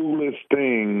the coolest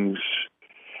things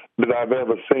that I've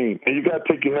ever seen. And you got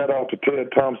to take your hat off to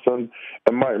Ted Thompson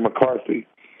and Mike McCarthy.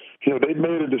 They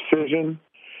made a decision.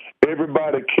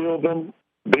 Everybody killed them.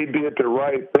 They did the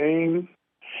right thing.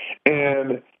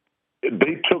 And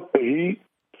they took the heat.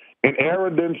 And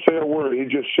Aaron didn't say a word. He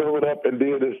just showed up and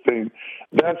did his thing.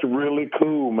 That's really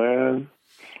cool, man.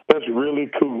 That's really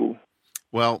cool.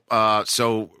 Well,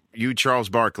 so you, Charles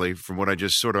Barkley, from what I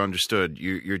just sort of understood,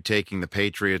 you're taking the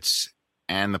Patriots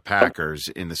and the Packers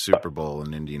in the Super Bowl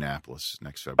in Indianapolis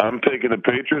next February. I'm taking the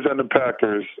Patriots and the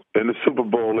Packers in the Super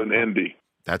Bowl in Indy.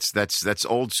 That's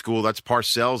old school. That's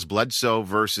Parcells, Bledsoe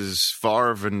versus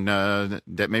Favre, and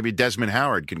that maybe Desmond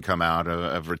Howard can come out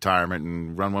of retirement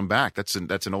and run one back. That's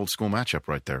an old school matchup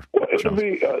right there. Well, it'll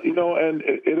be and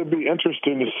it'll be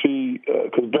interesting to see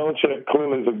because Belichick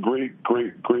clearly is a great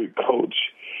coach.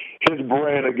 His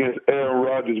brain against Aaron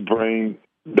Rodgers' brain.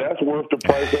 That's worth the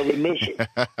price of admission.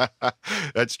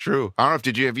 That's true. I don't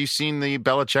know have you seen the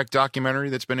Belichick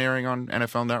documentary that's been airing on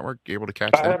NFL Network? You able to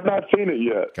catch that? I have not seen it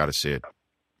yet. Got to see it.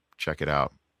 Check it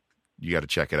out. You got to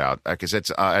check it out because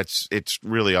it's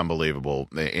really unbelievable,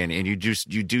 and you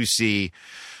do see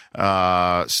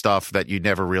stuff that you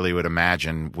never really would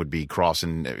imagine would be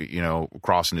crossing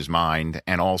his mind,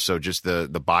 and also just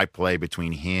the byplay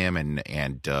between him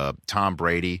and Tom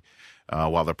Brady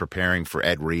while they're preparing for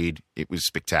Ed Reed. It was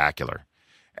spectacular.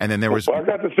 And then there was. I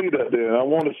got to see that. Then I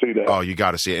want to see that. Oh, you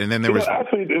got to see it. And then there was.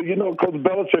 Actually, Coach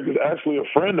Belichick is actually a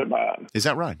friend of mine. Is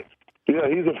that right? Yeah,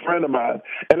 he's a friend of mine.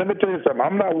 And let me tell you something.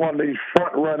 I'm not one of these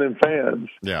front-running fans.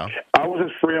 Yeah. I was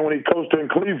his friend when he coached in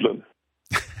Cleveland.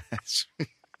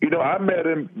 I met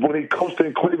him when he coached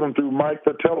in Cleveland through Mike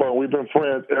Fratello, and we've been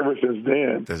friends ever since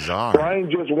then. Bizarre. So I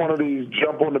ain't just one of these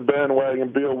jump on the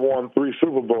bandwagon. Bill won 3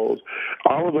 Super Bowls.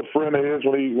 I was a friend of his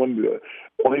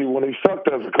when he sucked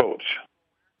as a coach.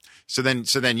 So then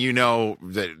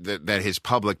that his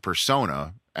public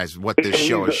persona, as what this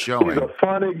show is showing, he's a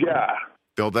funny guy.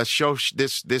 Bill, this show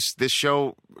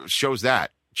shows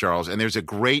that, Charles. And there's a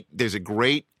great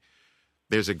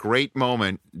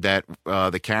moment that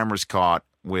the cameras caught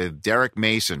with Derek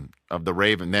Mason of the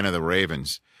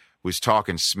Ravens, was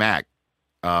talking smack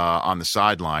on the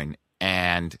sideline,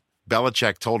 and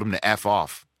Belichick told him to F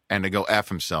off and to go F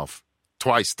himself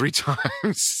twice, 3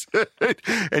 times,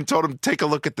 and told him to take a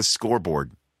look at the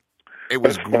scoreboard. It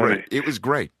was great. It was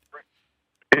great.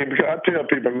 And I tell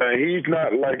people, man, he's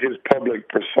not like his public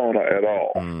persona at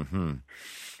all. Mm-hmm.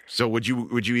 So would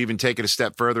you even take it a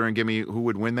step further and give me who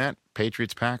would win that?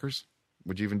 Patriots, Packers?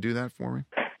 Would you even do that for me?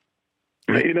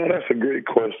 That's a great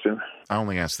question. I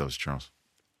only ask those, Charles.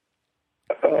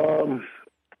 I'm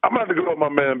going to go with my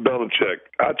man Belichick.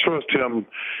 I trust him.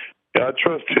 I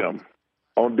trust him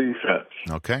on defense.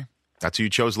 Okay. That's who you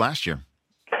chose last year.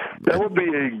 That would be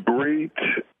a great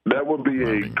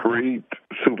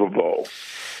Super Bowl.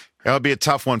 That would be a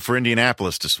tough one for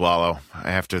Indianapolis to swallow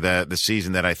after the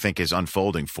season that I think is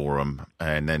unfolding for them.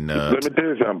 And then let me tell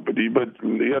you something, but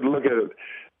you have to look at it.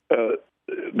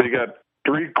 They got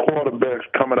 3 quarterbacks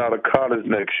coming out of college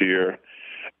next year.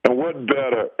 And what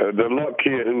better, the Luck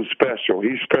kid who's special.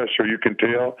 He's special, you can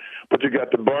tell. But you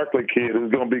got the Barkley kid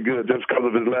who's going to be good just because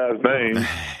of his last name.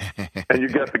 And you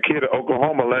got the kid at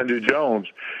Oklahoma, Landry Jones.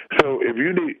 So if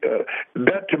you need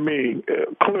that, to me,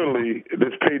 clearly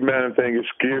this Peyton Manning thing is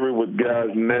scary with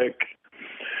guys' neck.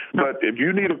 But if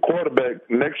you need a quarterback,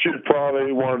 next year's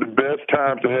probably one of the best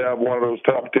times to have one of those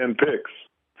top 10 picks.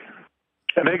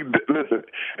 And listen,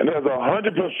 and there's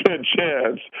 100%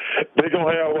 chance they're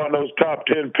going to have one of those top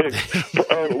 10 picks.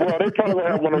 Well, they probably going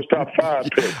to have one of those top 5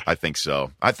 picks. I think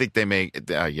so. I think they may,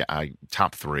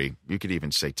 top 3. You could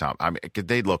even say top. I mean,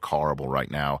 they look horrible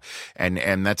right now.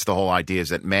 And that's the whole idea is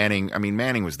that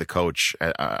Manning was the coach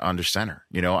under center.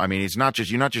 You're not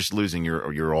just losing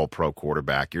your all-pro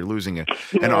quarterback. You're losing an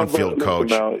on-field coach.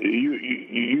 Now,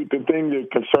 the thing that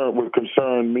would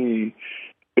concern me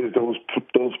is those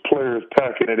players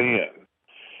packing it in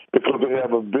because they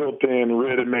have a built-in,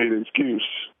 ready-made excuse.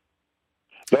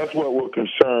 That's what would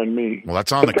concern me. Well,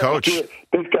 that's on the coach.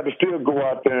 They've got to still go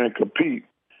out there and compete.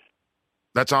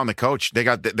 That's on the coach.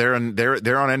 They're on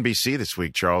NBC this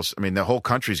week, Charles. I mean, the whole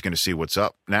country's going to see what's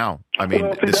up now. I mean,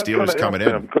 the Steelers coming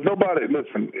in. Because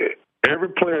every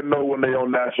player knows when they're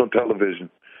on national television.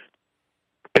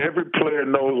 Every player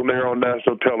knows when they're on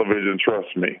national television,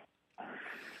 trust me.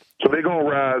 So they're going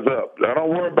to rise up. I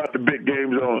don't worry about the big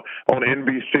games on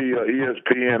NBC or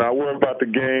ESPN. I worry about the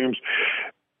games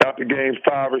after games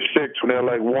 5 or 6 when they're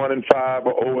like 1-5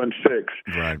 or 0-6.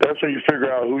 Right. That's when you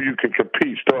figure out who you can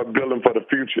compete, start building for the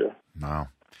future. Wow.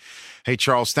 Hey,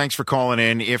 Charles, thanks for calling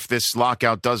in. If this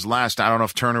lockout does last, I don't know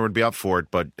if Turner would be up for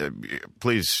it, but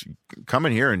please come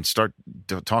in here and start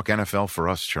to talk NFL for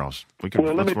us, Charles. Let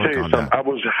me tell you something. I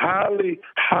was highly,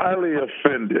 highly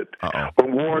offended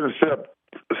when Warren Sapp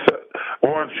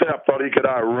thought he could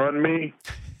outrun me.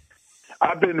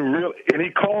 I've been and he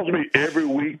calls me every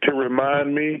week to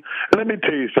remind me. Let me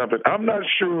tell you something. I'm not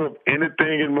sure of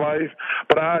anything in life,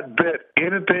 but I bet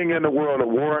anything in the world that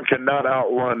Warren cannot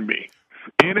outrun me.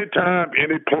 Anytime,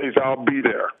 any place, I'll be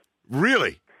there.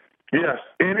 Really? Yes,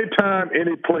 anytime,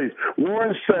 any place.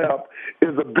 Warren Sapp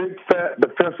is a big, fat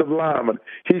defensive lineman.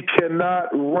 He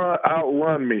cannot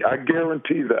outrun me. I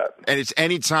guarantee that. And it's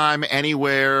anytime,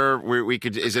 anywhere where we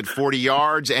could. Is it 40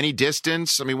 yards? Any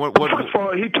distance? I mean, what? First of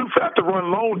all, he's too fat to run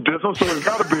long distance, so it's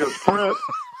got to be a sprint.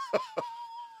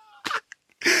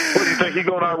 What do you think? He's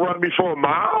going to outrun me for a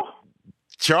mile?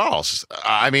 Charles,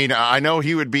 I mean, I know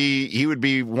he would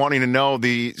be wanting to know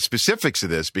the specifics of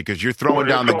this because you're throwing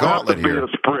down the gauntlet here.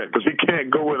 It's a sprint because he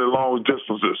can't go any long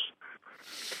distances.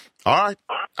 All right,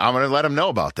 I'm going to let him know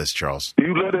about this, Charles.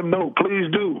 You let him know,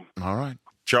 please do. All right,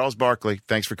 Charles Barkley,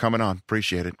 thanks for coming on.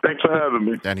 Appreciate it. Thanks for having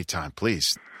me. Anytime,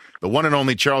 please. The one and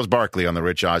only Charles Barkley on the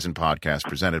Rich Eisen podcast,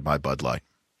 presented by Bud Light.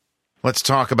 Let's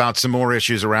talk about some more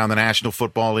issues around the National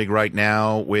Football League right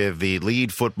now with the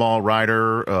lead football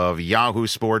writer of Yahoo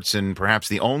Sports and perhaps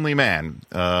the only man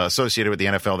associated with the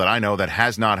NFL that I know that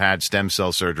has not had stem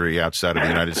cell surgery outside of the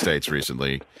United States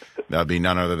recently. That would be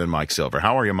none other than Mike Silver.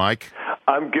 How are you, Mike?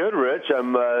 I'm good, Rich.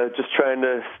 I'm just trying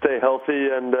to stay healthy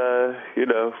and,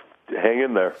 hang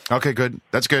in there. Okay, good.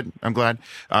 That's good. I'm glad.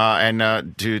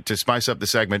 And to spice up the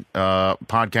segment,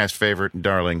 podcast favorite,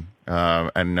 darling,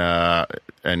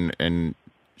 and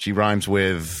she rhymes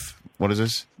with, what is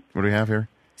this? What do we have here?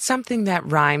 Something that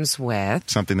rhymes with.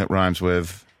 Something that rhymes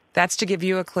with. That's to give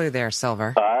you a clue there,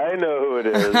 Silver. I know who it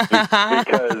is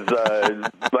because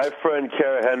my friend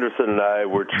Kara Henderson and I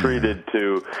were treated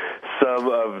to some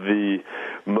of the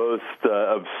most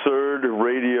absurd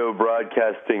radio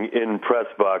broadcasting in press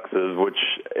boxes,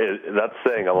 that's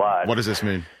saying a lot. What does this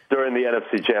mean? During the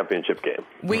NFC Championship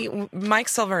game. Mike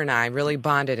Silver and I really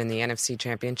bonded in the NFC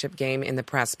Championship game in the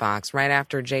press box right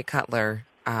after Jay Cutler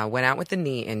went out with the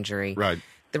knee injury. Right.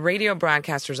 The radio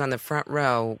broadcasters on the front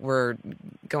row were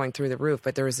going through the roof,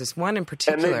 but there was this one in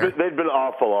particular. And they'd been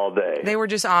awful all day. They were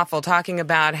just awful, talking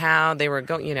about how they were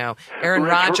going, Aaron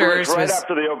Rodgers right was...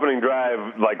 after the opening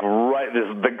drive,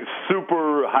 the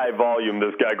super high volume,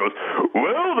 this guy goes,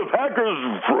 well, the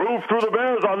Packers drove through the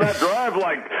Bears on that drive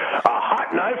like a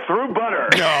hot knife through butter.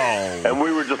 No. And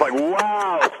we were just like,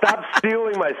 wow, stop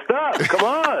stealing my stuff. Come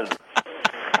on.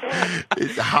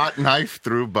 It's a hot knife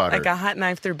through butter. Like a hot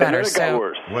knife through butter. And then it got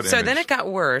worse. Then it got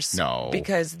worse. No.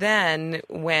 Because then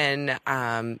when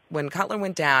Cutler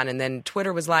went down and then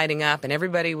Twitter was lighting up and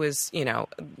everybody was,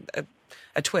 a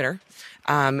Twitter.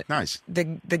 Nice.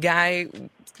 The guy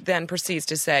then proceeds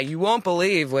to say, you won't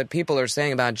believe what people are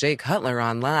saying about Jay Cutler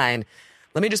online.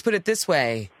 Let me just put it this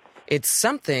way. It's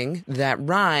something that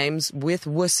rhymes with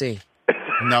wussy.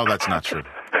 No, that's not true.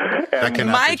 That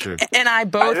cannot Mike be true. and I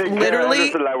both literally...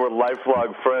 Henderson and I were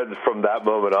lifelong friends from that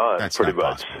moment on, That's pretty not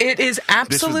much. possible. It is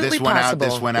absolutely possible.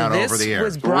 This went out over the air.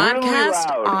 This was broadcast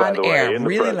really loud, on by the air. way, in the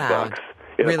Really press loud. box.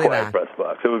 In Really a quiet loud. press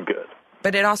box. It was good.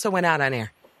 But it also went out on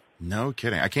air. No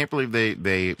kidding. I can't believe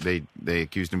they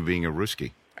accused him of being a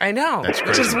Ruski. I know, That's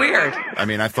which crazy. is weird. I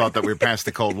mean, I thought that we were past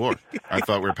the Cold War. I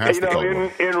thought we were past the Cold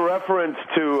War. In reference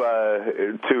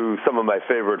to some of my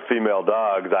favorite female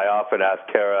dogs, I often ask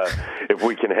Kara if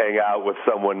we can hang out with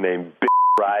someone named Bitch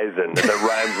Risen. That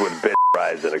rhymes with Bitch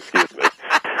Risen, excuse me.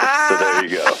 So there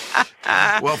you go.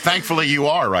 Well, thankfully you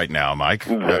are right now, Mike.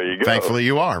 There you go. Thankfully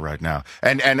you are right now.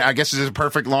 And I guess this is a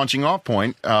perfect launching off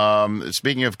point.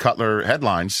 Speaking of Cutler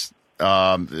headlines,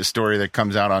 the story that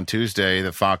comes out on Tuesday,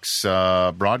 the Fox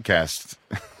broadcast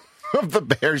of the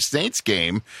Bears-Saints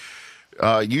game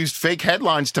used fake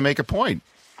headlines to make a point.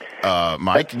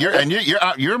 Mike,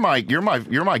 you're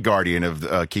my guardian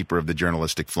of keeper of the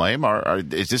journalistic flame.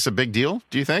 Is this a big deal?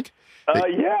 Do you think?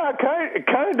 Yeah,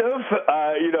 kind of.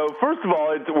 First of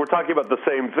all, we're talking about the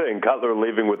same thing, Cutler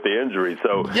leaving with the injury.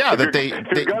 So yeah, if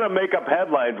you're going to make up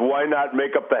headlines, why not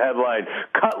make up the headline,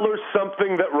 Cutler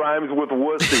something that rhymes with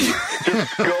wussy?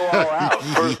 Just go all out,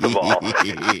 first of all.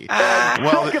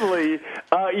 Secondly,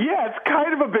 it's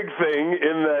kind of a big thing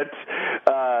in that,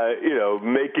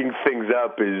 making things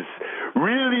up is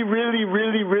really, really,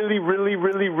 really, really, really,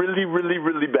 really, really, really,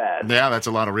 really bad. Yeah, that's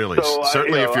a lot of reallys. So,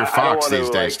 certainly if you're Fox these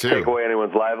days, too. Take away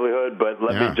anyone's livelihood, but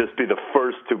let me just be the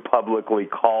first to publicly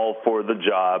call for the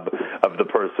job of the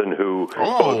person who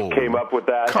both came up with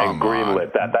that and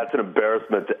greenlit that. That's an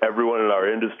embarrassment to everyone in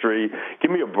our industry. Give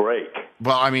me a break.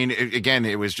 Well, I mean, again,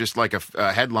 it was just like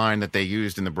a headline that they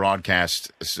used in the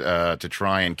broadcast to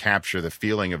try and capture the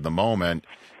feeling of the moment.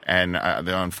 And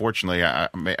unfortunately,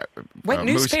 what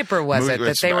newspaper was it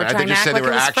that they were trying to act like it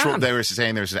was from? They were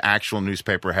saying there's actual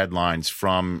newspaper headlines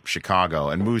from Chicago,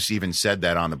 and Moose even said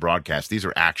that on the broadcast. These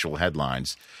are actual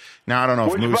headlines. Now, I don't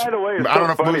know if Moose... Which, by the way, is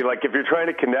so funny. Like, if you're trying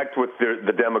to connect with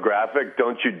the demographic,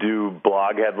 don't you do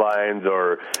blog headlines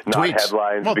or not tweets.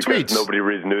 Headlines because nobody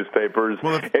reads newspapers?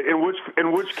 Well,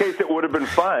 in which case it would have been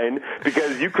fine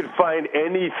because you could find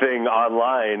anything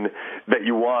online that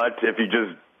you want if you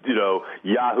just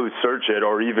Yahoo search it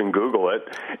or even Google it.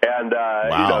 And,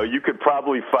 you could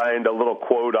probably find a little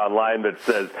quote online that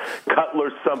says, Cutler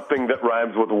something that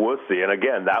rhymes with wussy. And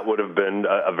again, that would have been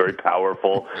a very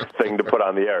powerful thing to put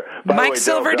on the air. By Mike the way,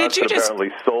 Silver, did you just...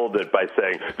 apparently sold it by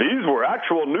saying, these were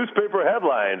actual newspaper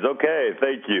headlines. Okay,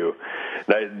 thank you.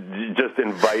 Just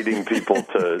inviting people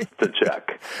to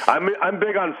check. I'm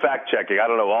big on fact checking. I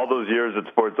don't know, all those years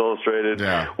at Sports Illustrated,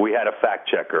 we had a fact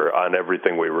checker on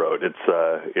everything we wrote.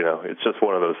 It's just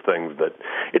one of those things that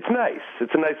it's nice.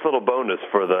 It's a nice little bonus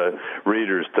for the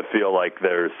readers to feel like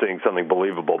they're seeing something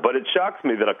believable. But it shocks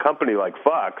me that a company like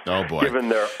Fox, given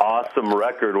their awesome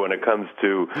record when it comes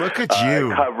to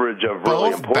coverage of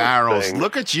really important barrels. things.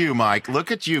 Look at you, Mike.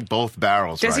 Look at you, both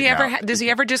barrels. Does he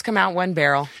ever just come out one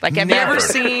barrel? Like, have you ever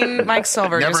seen Mike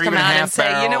Silver just come out and say,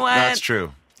 barrel. you know what? That's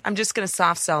true. I'm just going to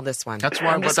soft sell this one. That's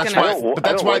why. That's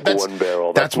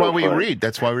why we read.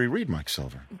 That's why we read Mike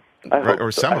Silver.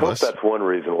 Or some of us. That's one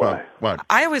reason why. What?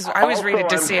 I always read it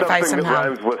to see if I somehow... that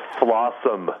rhymes with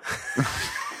flossom.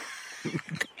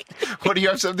 What do you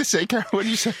have something to say, Karen? What do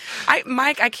you say?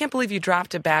 Mike, I can't believe you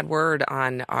dropped a bad word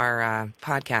on our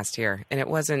podcast here, and it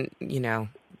wasn't, Is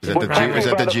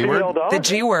that the G word? The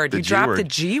G word. You dropped the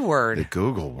G word. The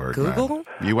Google word. Google? Man.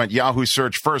 You went Yahoo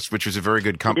search first, which was a very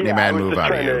good company man move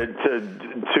out of you.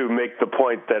 To make the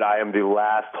point that I am the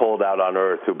last holdout on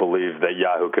earth who believes that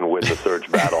Yahoo can win the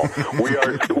search battle.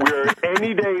 We're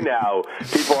any day now.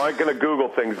 People aren't going to Google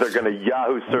things; they're going to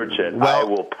Yahoo search it. I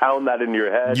will pound that into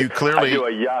your head. You clearly I do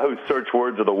a Yahoo search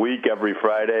words of the week every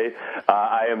Friday.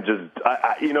 I am just,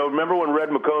 remember when Red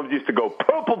McCombs used to go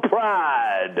Purple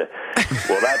Pride?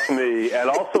 Well, that's me, and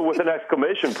also with an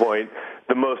exclamation point,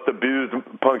 the most abused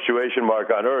punctuation mark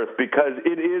on earth, because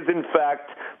it is in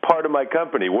fact part of my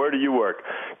company. Where do you work?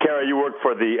 Kara, you work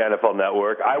for the NFL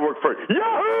Network. I work for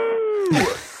Yahoo!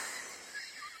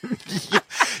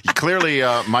 Clearly,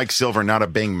 Mike Silver, not a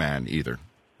Bing man either.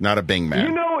 Not a Bing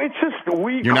man. It's just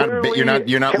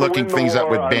you're not looking things up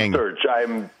with Bing. Search.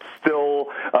 I'm still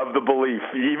of the belief,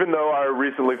 even though our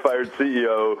recently fired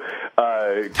CEO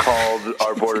called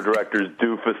our board of directors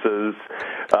doofuses,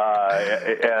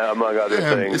 among other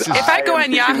things. If I go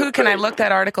on Yahoo, can I look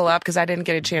that article up? Because I didn't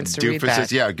get a chance to read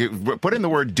that. Yeah, put in the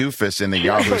word doofus in the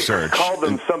Yahoo search. Call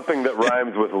them something that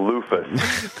rhymes with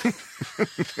loofus.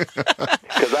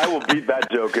 Because I will beat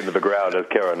that joke into the ground, as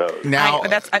Kara knows. Now,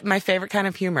 that's my favorite kind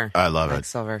of humor. I love Mike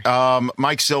Silver.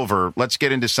 Mike Silver, let's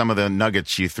get into some of the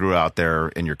nuggets you threw out there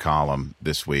in your column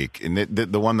this week. And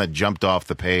the one that jumped off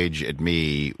the page at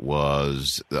me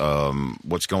was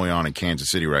what's going on in Kansas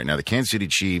City right now. The Kansas City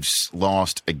Chiefs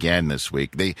lost again this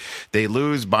week. They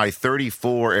lose by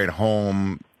 34 at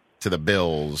home to the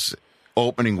Bills.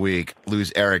 Opening week,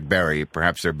 lose Eric Berry,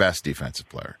 perhaps their best defensive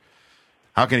player.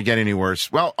 How can it get any worse?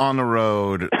 Well, on the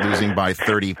road, losing by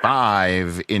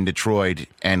 35 in Detroit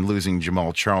and losing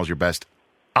Jamal Charles, your best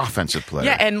offensive player.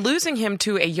 Yeah, and losing him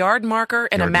to a yard marker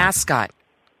and a mascot,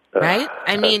 right?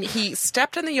 I mean, he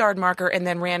stepped on the yard marker and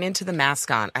then ran into the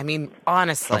mascot. I mean,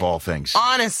 honestly. Of all things.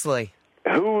 Honestly.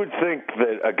 Who would think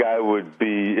that a guy would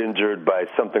be injured by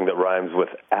something that rhymes with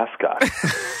ascot?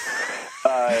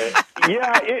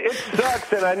 It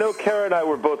sucks, and I know Kara and I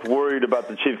were both worried about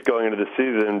the Chiefs going into the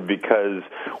season because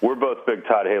we're both big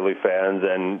Todd Haley fans,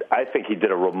 and I think he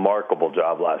did a remarkable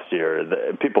job last year.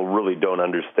 People really don't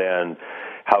understand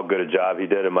how good a job he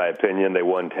did, in my opinion. They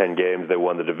won 10 games. They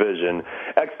won the division.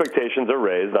 Expectations are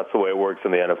raised. That's the way it works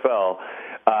in the NFL.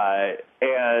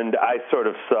 And I sort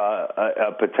of saw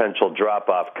a potential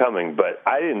drop-off coming, but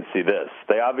I didn't see this.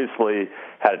 They obviously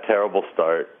had a terrible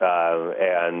start,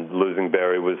 and losing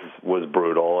Barry was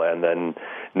brutal, and then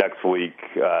next week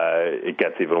it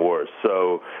gets even worse.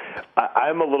 So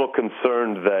I'm a little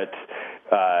concerned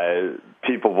that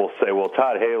people will say, well,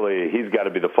 Todd Haley, he's got to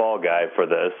be the fall guy for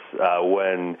this,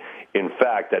 when, in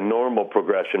fact, a normal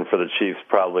progression for the Chiefs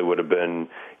probably would have been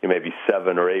maybe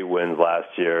 7 or 8 wins last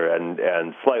year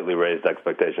and slightly raised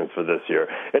expectations for this year.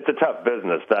 It's a tough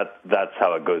business. That's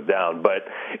how it goes down. But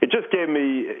it just gave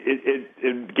me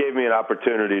it gave me an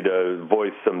opportunity to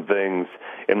voice some things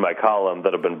in my column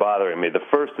that have been bothering me. The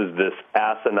first is this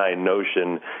asinine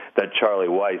notion that Charlie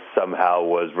Weiss somehow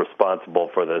was responsible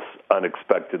for this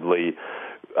unexpectedly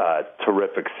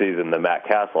terrific season that Matt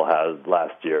Castle had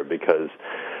last year, because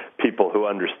people who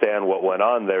understand what went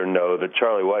on there know that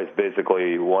Charlie Weiss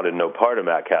basically wanted no part of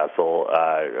Matt Castle,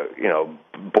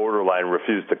 borderline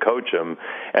refused to coach him.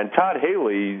 And Todd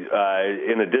Haley,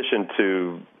 in addition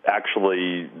to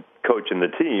actually coaching the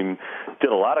team,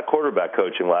 did a lot of quarterback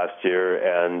coaching last year,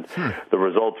 and the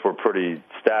results were pretty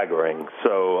staggering.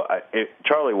 So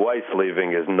Charlie Weiss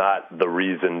leaving is not the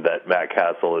reason that Matt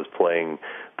Castle is playing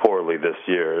poorly this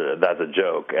year. That's a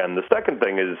joke. And the second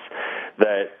thing is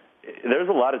that there's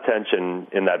a lot of tension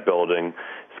in that building.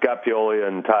 Scott Pioli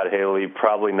and Todd Haley,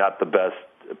 probably not the best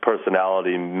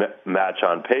personality match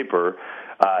on paper.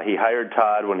 He hired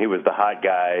Todd when he was the hot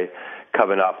guy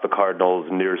coming off the Cardinals'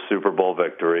 near Super Bowl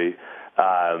victory.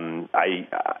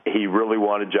 He really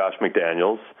wanted Josh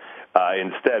McDaniels.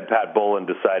 Instead, Pat Bowlen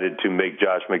decided to make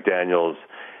Josh McDaniels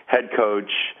head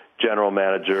coach, general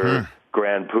manager,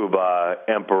 Grand Poobah,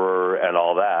 Emperor, and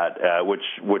all that, which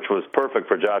was perfect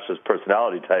for Josh's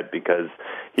personality type, because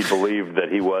he believed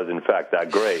that he was, in fact, that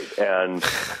great. And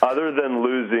other than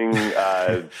losing,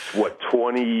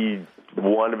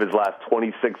 21 of his last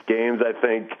 26 games, I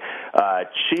think,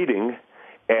 cheating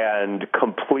and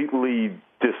completely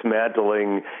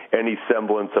dismantling any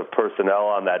semblance of personnel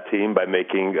on that team by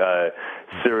making a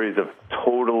series of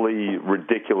totally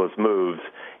ridiculous moves,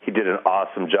 he did an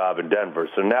awesome job in Denver.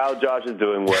 So now Josh is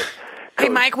doing what... Hey,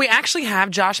 Mike, we actually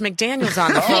have Josh McDaniels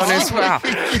on the phone as well.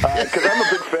 Because I'm a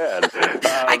big fan.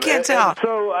 I can't tell.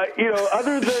 So,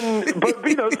 other than...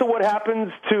 so what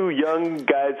happens to young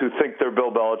guys who think they're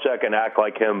Bill Belichick and act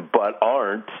like him but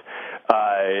aren't,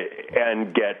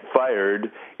 and get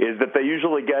fired, is that they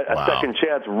usually get a second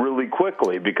chance really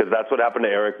quickly, because that's what happened to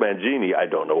Eric Mangini. I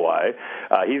don't know why.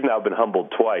 He's now been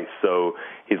humbled twice, so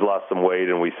he's lost some weight,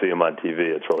 and we see him on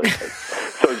TV. It's really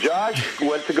nice. So Josh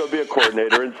went to go be a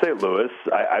coordinator in St. Louis.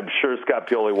 I'm sure Scott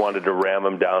Pioli wanted to ram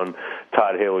him down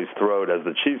Todd Haley's throat as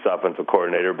the Chiefs offensive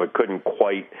coordinator, but couldn't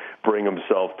quite bring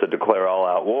himself to declare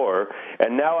all-out war.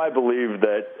 And now I believe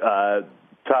that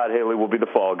Todd Haley will be the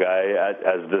fall guy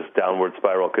as this downward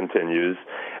spiral continues,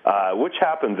 which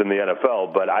happens in the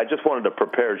NFL. But I just wanted to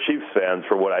prepare Chiefs fans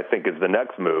for what I think is the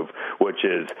next move, which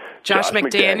is Josh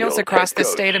McDaniels across the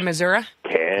state of Missouri?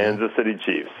 Kansas City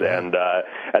Chiefs. And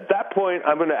at that point,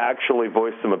 I'm going to actually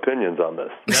voice some opinions on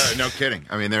this. No kidding.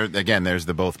 I mean, there's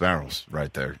the both barrels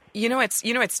right there.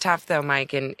 It's tough, though,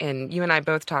 Mike, and you and I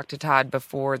both talked to Todd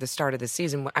before the start of the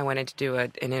season. I wanted to do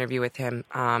an interview with him.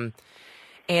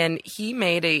 And he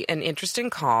made an interesting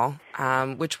call,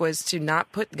 which was to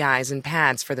not put guys in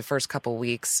pads for the first couple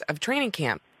weeks of training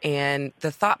camp. And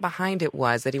the thought behind it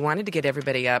was that he wanted to get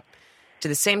everybody up to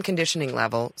the same conditioning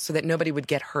level so that nobody would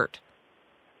get hurt.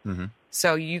 Mm-hmm.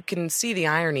 So you can see the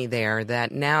irony there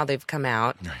that now they've come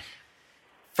out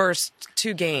first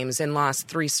 2 games and lost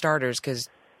 3 starters because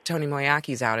Tony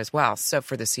Moyaki's out as well. So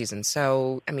for the season.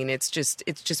 So, I mean, it's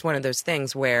just one of those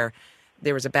things where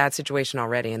there was a bad situation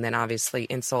already, and then obviously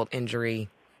insult, injury,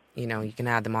 you can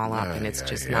add them all up, and it's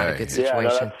just not a good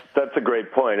situation. Yeah, that's a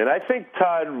great point. And I think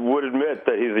Todd would admit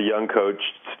that he's a young coach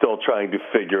still trying to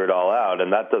figure it all out,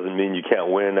 and that doesn't mean you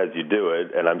can't win as you do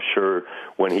it. And I'm sure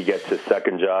when he gets his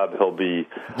second job, he'll be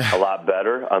a lot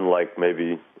better, unlike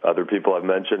maybe other people I've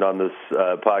mentioned on this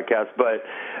podcast. But,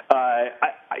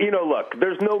 look,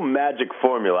 there's no magic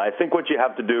formula. I think what you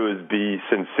have to do is be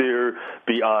sincere,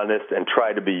 be honest, and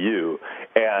try to be you.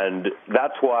 And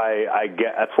that's why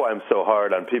I'm so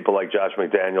hard on people like Josh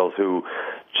McDaniels, who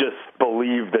just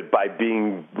believe that by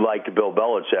being like Bill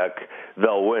Belichick,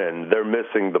 they'll win. They're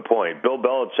missing the point. Bill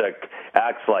Belichick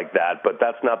acts like that, but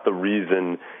that's not the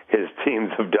reason his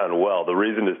teams have done well. The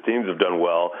reason his teams have done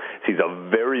well is he's a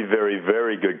very, very,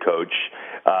 very good coach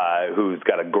who's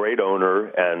got a great owner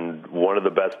and one of the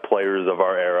best players of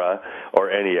our era, or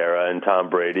any era, in Tom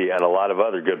Brady, and a lot of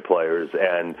other good players.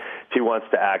 And if he wants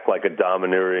to act like a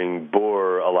domineering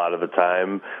boor a lot of the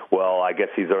time, well, I guess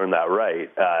he's earned that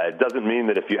right. It doesn't mean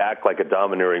that if you act like a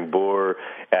domineering boor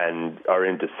and are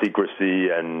into secrecy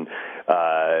and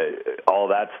all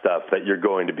that stuff that you're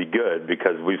going to be good,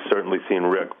 because we've certainly seen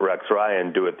Rex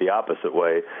Ryan do it the opposite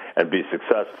way and be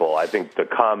successful. I think the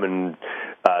common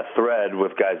thread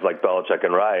with guys like Belichick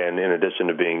and Ryan, in addition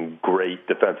to being great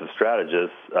defensive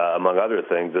strategists, among other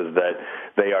things, is that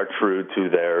they are true to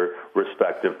their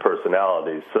respective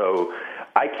personalities. So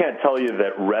I can't tell you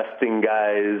that resting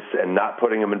guys and not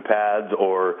putting them in pads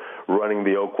or running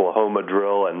the Oklahoma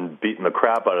drill and beating the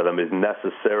crap out of them is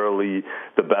necessarily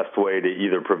the best way to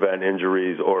either prevent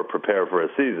injuries or prepare for a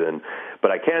season.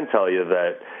 But I can tell you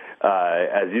that,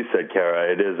 as you said,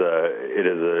 Kara, it is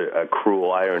a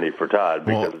cruel irony for Todd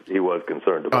because he was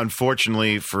concerned about it.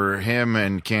 Unfortunately for him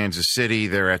and Kansas City,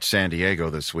 they're at San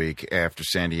Diego this week after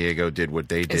San Diego did what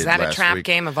they did last week. Is that a trap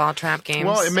game of all trap games?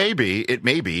 Well, it may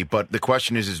be, but the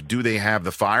question is do they have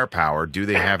the firepower? Do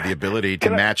they have the ability to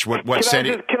match what San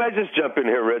Diego? Can I just jump in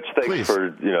here, Rich? Thanks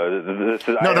for, this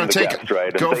is, no, I am the take guest,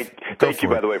 right? Go, and thank you,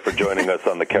 by the way, for joining us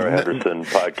on the Kara Henderson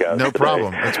podcast. No today.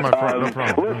 problem. That's my problem. No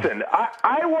problem. Listen,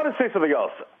 I want to say something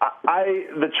else.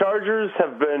 The Chargers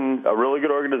have been a really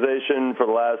good organization for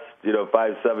the last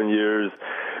 5-7 years.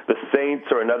 The Saints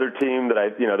are another team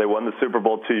that they won the Super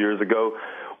Bowl 2 years ago.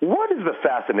 What is the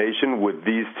fascination with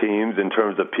these teams in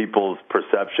terms of people's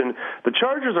perception? The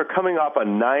Chargers are coming off a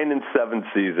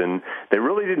 9-7 season. They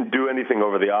really didn't do anything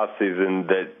over the offseason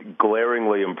that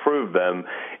glaringly improved them,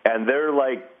 and they're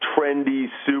like trendy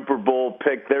Super Bowl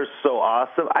pick. They're so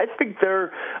awesome. I think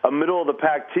they're a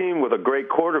middle-of-the-pack team with a great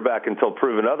quarterback until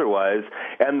proven otherwise.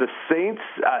 And the Saints,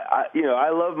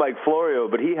 I love Mike Florio,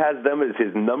 but he has them as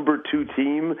his number 2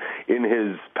 team in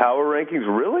his power rankings.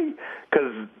 Really?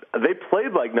 Because they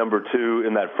played like number 2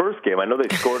 in that first game. I know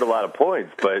they scored a lot of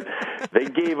points, but they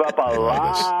gave up a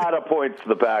lot of points to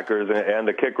the Packers and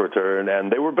the kick return,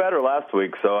 and they were better last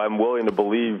week, so I'm willing to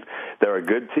believe they're a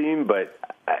good team, but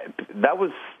that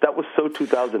was so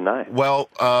 2009. Well,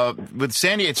 with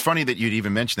San Diego, it's funny that you'd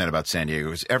even mention that about San Diego,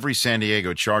 because every San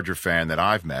Diego Charger fan that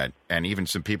I've met, and even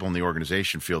some people in the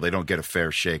organization, feel they don't get a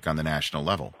fair shake on the national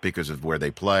level because of where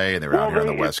they play, and they're out here on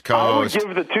the West Coast. I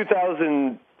would give the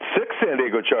 2006 San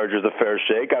Diego Chargers a fair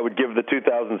shake. I would give the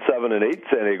 2007 and 8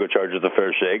 San Diego Chargers a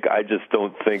fair shake. I just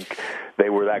don't think they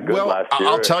were that good last year.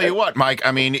 I'll tell you what, Mike.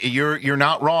 I mean, you're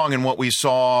not wrong in what we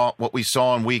saw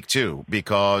in week 2,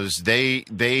 because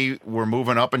they were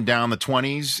moving up and down the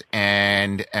 20s,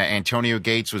 and Antonio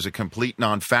Gates was a complete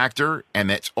non-factor, and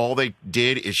that's all they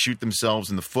did is shoot themselves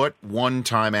in the foot one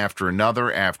time after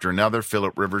another.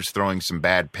 Phillip Rivers throwing some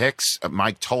bad picks.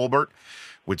 Mike Tolbert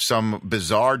with some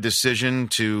bizarre decision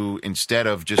to, instead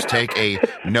of just take a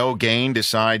no gain,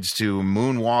 decides to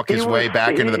moonwalk his way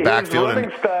back into the backfield. His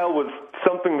running style was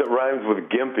something that rhymes with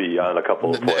gimpy on a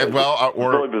couple of plays. Well,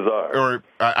 or really bizarre. Or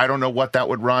I don't know what that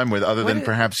would rhyme with, other than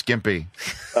perhaps skimpy.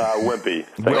 Wimpy.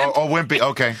 Wimpy.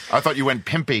 Okay, I thought you went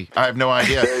pimpy. I have no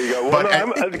idea. There you go.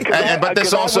 Well, but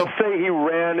this also. I would say he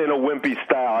ran in a wimpy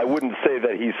style. I wouldn't say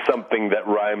that he's something that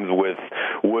rhymes with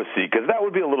wussy, because that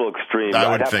would be a little extreme. I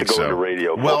would I'd have think to go so. into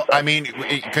radio. Well, I mean,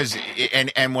 because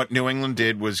and what New England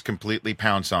did was completely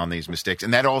pounce on these mistakes,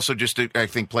 and that also just I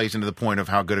think plays into the point of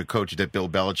how good a coach that Bill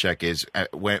Belichick is.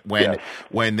 When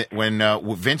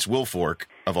Vince Wilfork,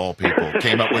 of all people,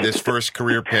 came up with his first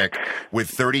career pick with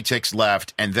 30 ticks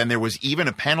left, and then there was even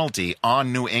a penalty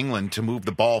on New England to move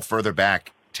the ball further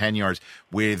back 10 yards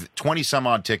with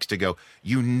 20-some-odd ticks to go,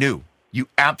 you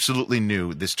absolutely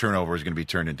knew this turnover was going to be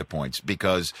turned into points,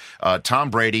 because Tom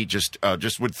Brady just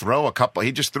would throw a couple.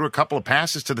 He just threw a couple of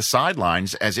passes to the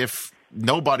sidelines as if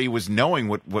nobody was knowing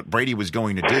what Brady was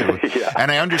going to do. Yeah.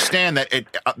 And I understand that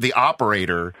the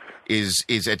operator is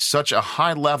at such a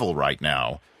high level right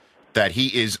now that he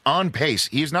is on pace.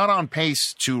 He is not on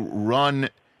pace to run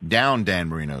down Dan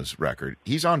Marino's record.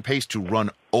 He's on pace to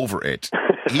run over it.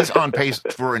 He's on pace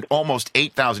for an almost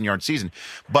 8,000-yard season.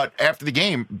 But after the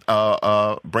game,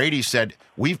 Brady said,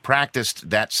 we've practiced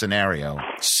that scenario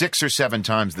 6 or 7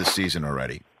 times this season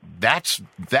already. That,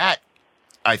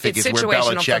 I think, is where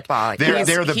Belichick. Football.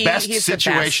 They're the best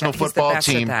situational football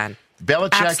team.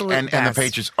 Belichick and the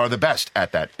Patriots are the best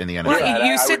at that in the NFL. Well,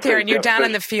 you sit there and you're down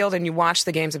in the field and you watch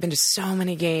the games. I've been to so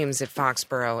many games at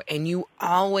Foxborough, and you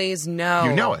always know.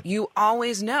 You know it. You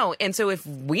always know. And so if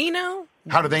we know,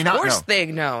 how do they not know? Of course they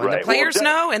know. And the players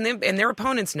know, and their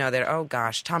opponents know that, oh,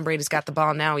 gosh, Tom Brady's got the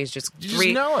ball now. He's just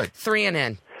three and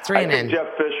in. I think Jeff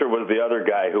Fisher was the other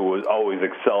guy who was always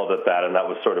excelled at that, and that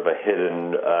was sort of a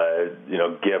hidden,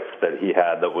 gift that he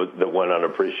had that went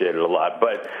unappreciated a lot.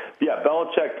 But yeah,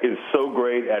 Belichick is so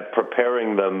great at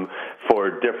preparing them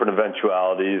for different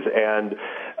eventualities, and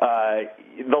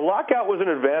the lockout was an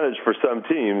advantage for some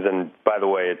teams. And by the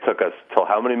way, it took us till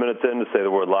how many minutes in to say the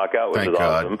word lockout, which is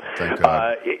awesome. Thank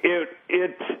God.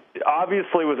 It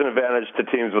obviously was an advantage to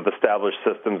teams with established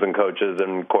systems and coaches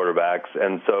and quarterbacks,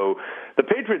 and so the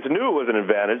Patriots knew it was an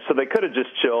advantage, so they could have just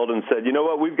chilled and said, you know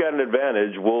what, we've got an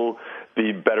advantage. We'll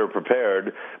be better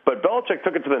prepared. But Belichick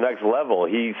took it to the next level.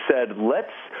 He said, let's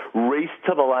race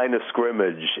to the line of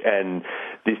scrimmage, and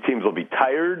these teams will be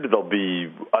tired, they'll be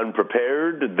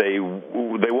unprepared, they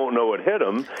won't know what hit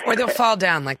them. Or they'll fall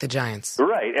down like the Giants.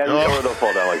 Right, or they'll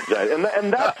fall down like the Giants.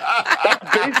 And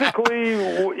that's basically,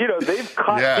 they've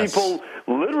caught people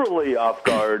literally off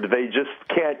guard. They just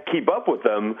can't keep up with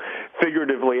them,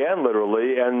 figuratively and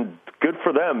literally, and good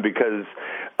for them because,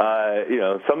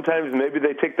 sometimes maybe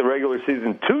they take the regular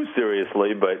season too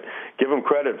seriously, but give them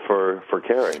credit for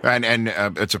caring. And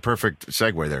it's a perfect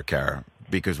segue there, Kara,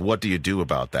 because what do you do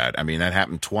about that? I mean, that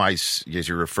happened twice, as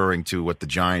you're referring to what the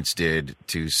Giants did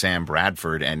to Sam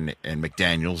Bradford and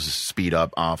McDaniels'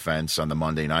 speed-up offense on the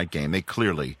Monday night game. They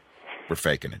clearly were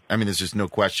faking it. I mean, there's just no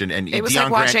question. And it was Deion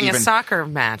like watching Grant a soccer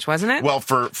match, wasn't it? Well,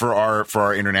 for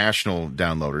our international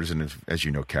downloaders, and as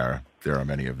you know, Kara, there are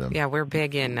many of them. Yeah, we're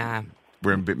big in...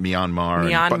 We're in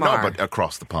Myanmar. But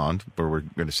across the pond, where we're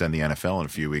going to send the NFL in a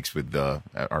few weeks with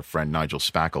our friend Nigel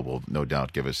Spackle will no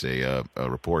doubt give us a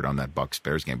report on that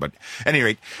Bucs-Bears game. But at any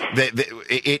rate,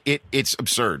 it's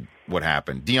absurd what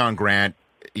happened. Deion Grant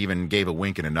even gave a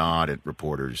wink and a nod at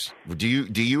reporters. Do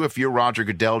you, if you're Roger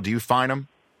Goodell, do you fine him?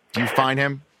 Do you fine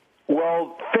him?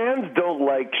 Well, fans don't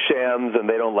like shams and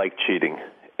they don't like cheating.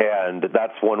 And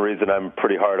that's one reason I'm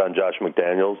pretty hard on Josh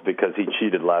McDaniels, because he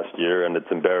cheated last year, and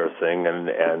it's embarrassing, and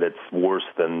it's worse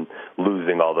than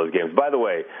losing all those games. By the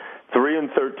way,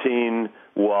 3-13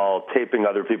 while taping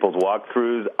other people's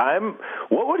walkthroughs.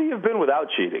 What would he have been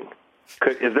without cheating?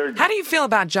 How do you feel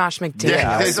about Josh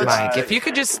McDaniels, Mike? If you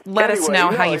could just let us know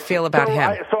how you feel about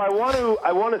him. I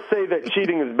want to say that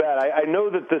cheating is bad. I know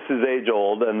that this is age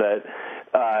old, and that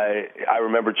I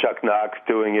remember Chuck Knox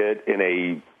doing it in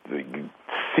a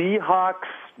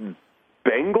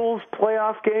Seahawks-Bengals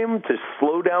playoff game to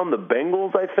slow down the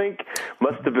Bengals, I think.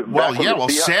 Must have been.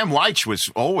 Sam Leitch was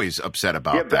always upset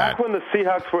about that. Back when the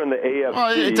Seahawks were in the AFC.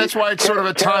 Well, that's why it's sort of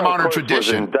a time-honored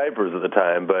tradition. Was in diapers at the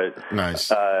time, but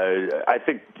nice. I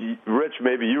think, Rich,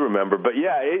 maybe you remember. But,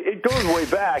 yeah, it goes way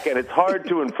back, and it's hard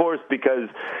to enforce because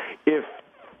if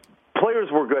players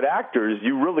were good actors,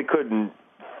 you really couldn't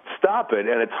stop it,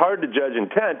 and it's hard to judge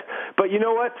intent. But you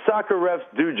know what? Soccer refs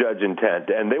do judge intent,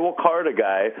 and they will card a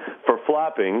guy for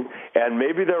flopping, and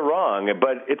maybe they're wrong,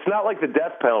 but it's not like the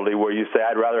death penalty where you say,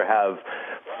 I'd rather have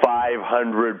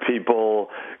 500 people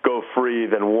go free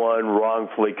than one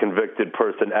wrongfully convicted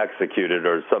person executed,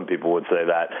 or some people would say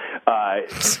that.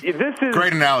 This is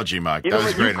great analogy, Mike. That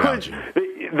was a great analogy.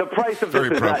 The price of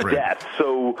this is not death,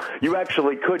 so you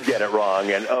actually could get it wrong,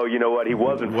 and you know what, he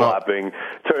wasn't flopping,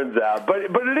 turns out. But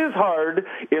it is hard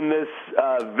in this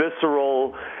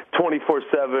visceral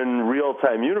 24/7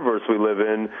 real-time universe we live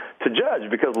in to judge,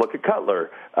 because look at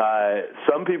Cutler.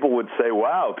 Some people would say,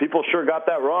 wow, people sure got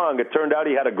that wrong. It turned out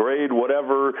he had a grade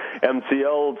whatever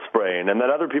MCL sprain. And then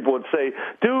other people would say,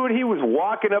 dude, he was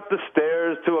walking up the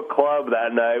stairs to a club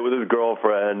that night with his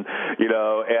girlfriend,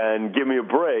 and give me a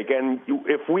break. And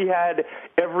if we had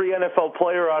every NFL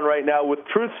player on right now with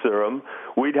truth serum,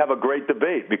 we'd have a great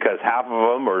debate, because half of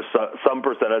them, or some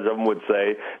percentage of them, would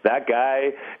say, that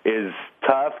guy is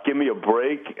tough, give me a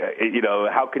break.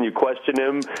 How can you question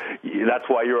him? That's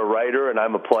why you're a writer and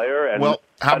I'm a player. And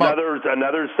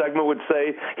another segment would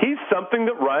say, he's something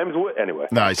that rhymes with. Anyway.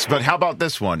 Nice. But how about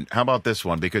this one?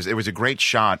 Because it was a great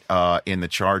shot in the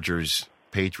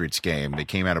Chargers-Patriots game. They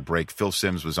came out of break. Phil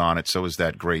Simms was on it. So was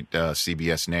that great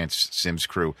CBS Nance Simms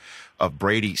crew of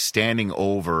Brady standing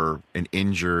over an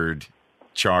injured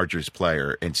Chargers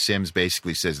player. And Simms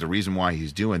basically says the reason why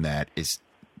he's doing that is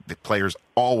the players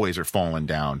always are falling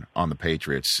down on the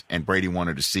Patriots, and Brady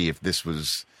wanted to see if this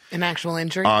was an actual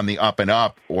injury on the up and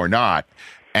up or not.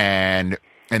 And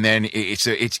then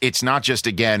it's not just,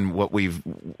 again, what we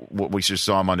just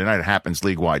saw Monday night. It happens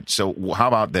league wide. So how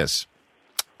about this?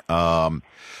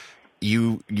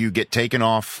 You get taken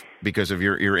off because of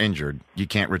you're injured. You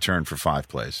can't return for 5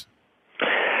 plays.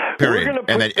 Period.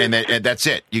 And that's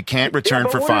it. You can't return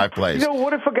for 5 plays.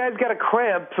 What if a guy's got a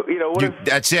cramp?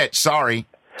 That's it. Sorry.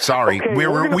 Okay,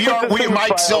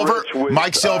 Mike Silver.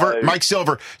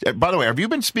 By the way, have you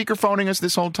been speakerphoning us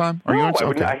this whole time? Are you on?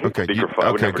 Okay, good. You're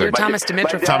Thomas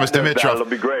Dimitroff. Thomas Dimitroff. It'll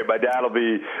be great. My dad will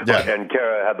be, and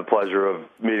Kara had the pleasure of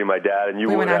meeting my dad, and you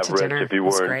would have, Rich, if you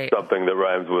weren't something that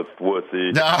rhymes with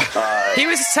wussy. He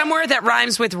was somewhere that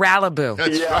rhymes with Rallaboo.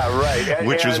 Right.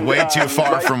 Which was way too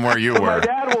far from where you were. My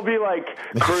dad will be like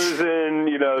cruising,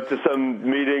 to some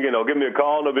meeting, and he'll give me a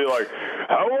call, and he'll be like,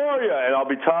 "How are you?" And I'll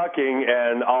be talking,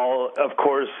 and I'll, of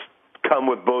course, come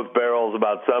with both barrels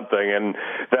about something, and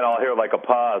then I'll hear like a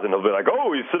pause, and he'll be like,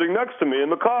 "Oh, he's sitting next to me in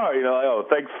the car."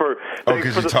 Thanks for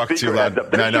because you talk too loud.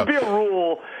 There should be a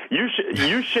rule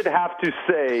You should have to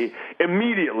say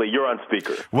immediately you're on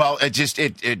speaker. Well,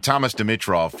 Thomas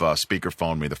Dimitrov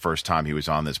speakerphoned me the first time he was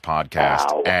on this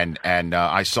podcast, and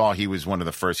I saw he was one of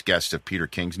the first guests of Peter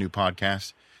King's new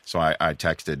podcast. So I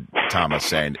texted Thomas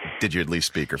saying, "Did you at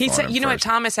least speakerphone?" He said, him "You know first?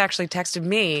 what?" Thomas actually texted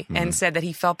me and said that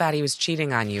he felt bad he was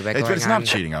cheating on you. It's not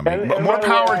cheating on me. More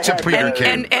power to Peter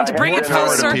King. And to bring it full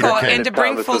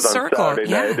circle,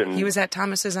 Yeah, he was at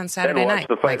Thomas's on Saturday night.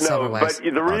 Mike Silver was.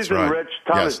 But the reason Rich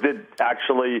Thomas did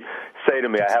actually say to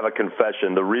me, I have a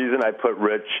confession. The reason I put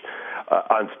Rich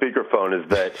on speakerphone is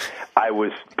that I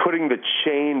was putting the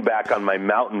chain back on my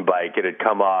mountain bike. It had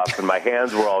come off, and my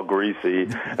hands were all greasy,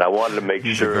 and I wanted to make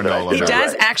sure that he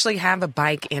does actually have a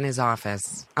bike in his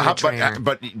office.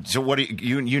 But so what?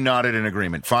 You nodded in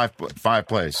agreement. Five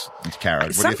plays,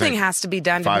 Kara. Something has to be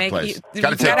done to make you.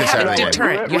 Got to take this out of the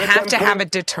deterrent. You have to have a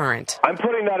deterrent. I'm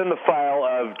putting that in the file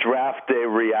of draft day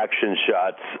reaction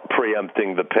shots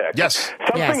preempting the pick. Yes.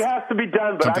 Something has to be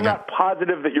done, but I'm not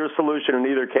positive that your solution in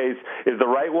either case is the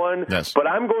right one. Yes. But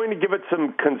I'm going to give it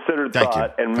some considered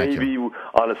thought, and maybe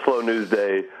on a slow news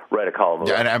day, write a column.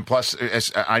 Yeah, and plus,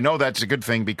 I know that's a good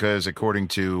thing because according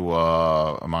to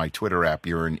my Twitter app,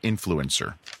 you're an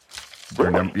influencer.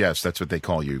 Really? Yes, that's what they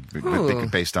call you,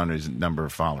 based on his number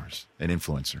of followers. An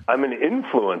influencer. I'm an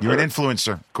influencer. You're an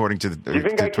influencer, according to the. Do you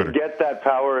think I Twitter. could get that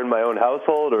power in my own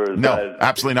household, or is no?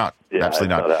 Absolutely not. Yeah,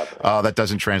 absolutely not. That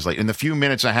doesn't translate. In the few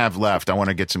minutes I have left, I want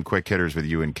to get some quick hitters with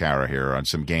you and Kara here on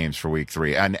some games for Week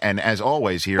 3. And as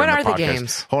always here what in the are podcast, the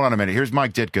games? Hold on a minute. Here's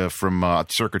Mike Ditka from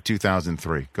circa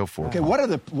 2003. Go for it. Okay, what are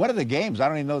the games? I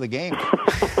don't even know the games.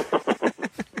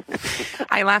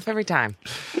 I laugh every time.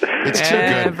 It's too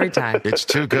good. Every time. It's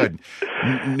too good.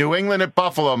 New England at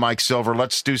Buffalo, Mike Silver.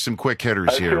 Let's do some quick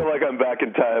hitters here. I feel like I'm back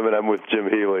in time and I'm with Jim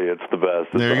Healy. It's the best.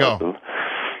 There you go.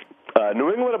 New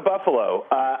England at Buffalo.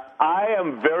 I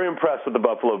am very impressed with the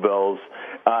Buffalo Bills.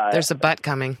 There's a butt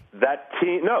coming. That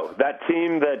team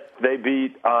that they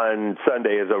beat on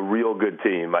Sunday is a real good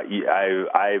team.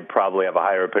 I probably have a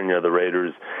higher opinion of the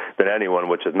Raiders than anyone,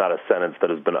 which is not a sentence that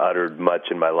has been uttered much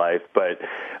in my life. But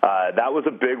that was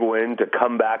a big win to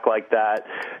come back like that.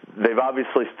 They've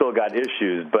obviously still got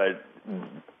issues, but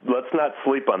let's not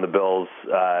sleep on the Bills.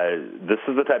 This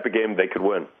is the type of game they could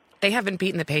win. They haven't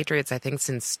beaten the Patriots, I think,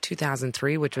 since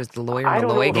 2003, which was the Lawyer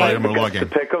Malloy game. I don't know if I game. to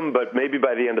pick them, but maybe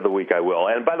by the end of the week I will.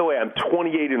 And by the way, I'm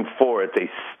 28-4. It's a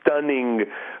stunning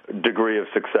degree of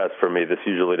success for me. This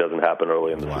usually doesn't happen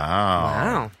early in the season.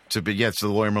 Wow. It's the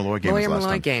Lawyer Malloy game.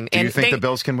 Game. Do you think the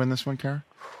Bills can win this one, Kara?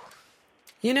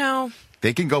 You know,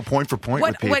 they can go point for point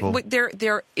with people.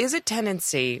 There is a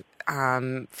tendency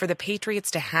for the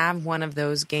Patriots to have one of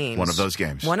those games.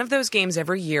 One of those games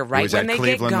every year, right when they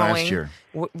Cleveland get going. Last year.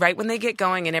 Right when they get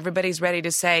going and everybody's ready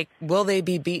to say, will they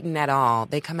be beaten at all?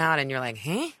 They come out and you're like,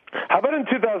 huh? How about in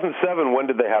 2007? When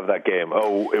did they have that game?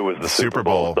 Oh, it was the Super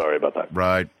Bowl. Sorry about that.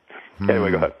 Right.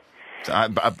 Anyway, go ahead.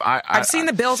 I've seen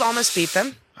the Bills almost beat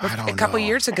them. A couple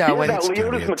years ago, when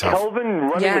Leotis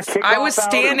McKelvin running yes, the kickoff I was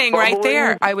standing right fumbling.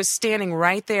 there. I was standing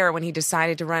right there when he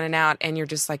decided to run it out, and you're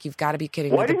just like, you've got to be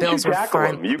kidding me. Why the didn't Bills you were tackle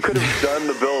fine. him? You could have done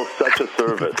the Bills such a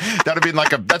service. That'd be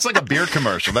that's like a beer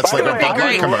commercial. That's like a Bud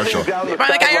Light commercial.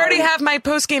 Like, I already have my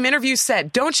post-game interview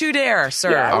set. Don't you dare,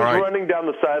 sir. Yeah, I was running down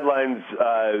the sidelines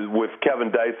with Kevin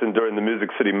Dyson during the Music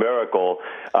City Miracle.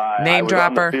 Name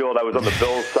dropper. On the field. I was on the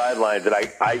Bills sidelines, and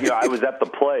I was at the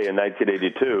play in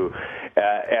 1982,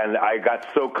 and I got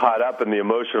so caught up in the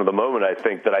emotion of the moment, I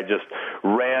think, that I just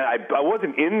ran. I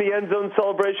wasn't in the end zone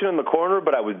celebration in the corner,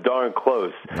 but I was darn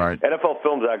close. Right. NFL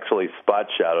Films actually spot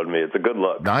shadowed me. It's a good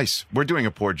look. Nice. We're doing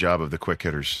a poor job of the quick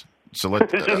hitters. So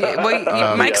let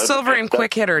Mike Silver and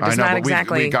quick hitter does not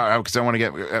exactly. Because I want to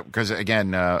get because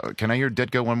again, can I hear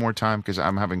Ditko one more time? Because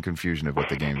I'm having confusion of what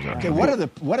the games are. Okay, what are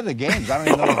the games? I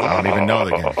don't even know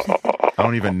the games. I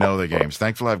don't even know the games.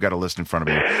 Thankfully, I've got a list in front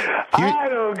of me. I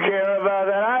don't care about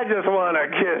that. I just want to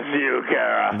kiss you,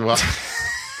 Kara. Well,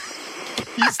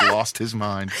 he's lost his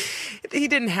mind. He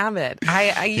didn't have it.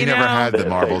 He never had the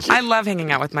marbles. I love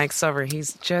hanging out with Mike Silver.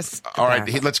 He's just all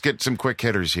right. Let's get some quick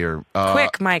hitters here.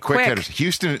 Quick hitters.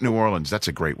 Houston at New Orleans. That's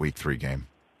a great Week 3 game.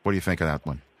 What do you think of that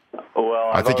one? Well,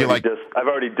 I've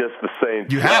already dissed the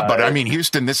Saints. You have, but I mean,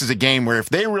 Houston. This is a game where if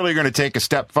they really are going to take a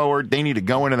step forward, they need to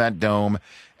go into that dome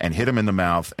and hit them in the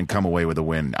mouth and come away with a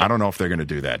win. I don't know if they're going to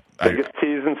do that. Biggest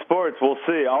tease in sports. We'll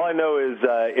see. All I know is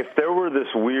if there were this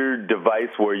weird device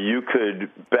where you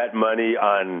could bet money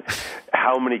on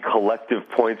how many collective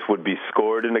points would be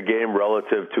scored in a game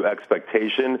relative to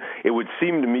expectation, it would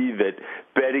seem to me that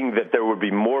betting that there would be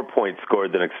more points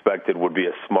scored than expected would be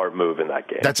a smart move in that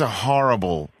game. That's a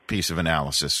horrible piece of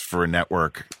analysis for a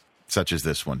network such as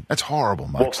this one. That's horrible,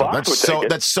 Mike. Well, that's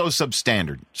so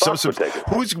substandard.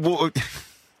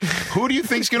 Who do you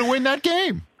think's going to win that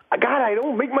game? God, I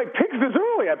don't make my picks this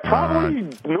early. I probably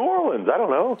New Orleans. I don't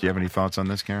know. Do you have any thoughts on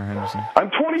this, Kara Henderson? I'm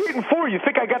 28-4. You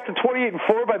think I got to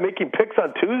 28-4 by making picks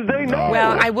on Tuesday? No.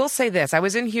 Well, I will say this: I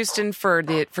was in Houston for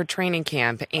training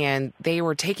camp, and they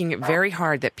were taking it very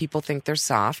hard that people think they're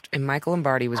soft, and Michael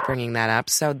Lombardi was bringing that up.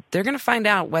 So they're going to find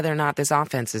out whether or not this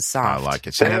offense is soft. I like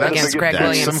it. Against Greg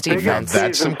Williams' defense.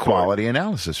 That's some quality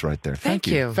analysis right there. Thank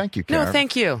you. Thank you, Kara. No,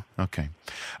 thank you. Okay.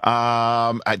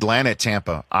 Atlanta,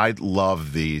 Tampa. I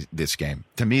love this game.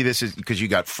 To me, this is because you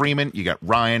got Freeman, you got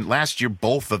Ryan. Last year,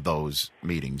 both of those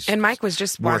meetings. And Mike was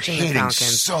just watching the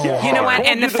Falcons. So hard. You know what?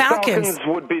 And the Falcons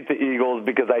would beat the Eagles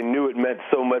because I knew it meant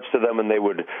so much to them and they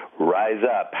would rise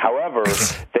up. However,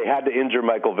 they had to injure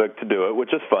Michael Vick to do it,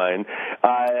 which is fine.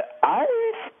 I'm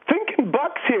thinking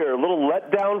Bucks here. A little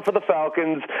letdown for the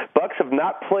Falcons. Bucks have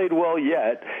not played well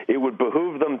yet. It would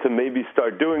behoove them to maybe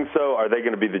start doing so. Are they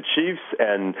going to be the Chiefs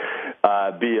and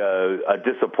be a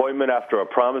disappointment after a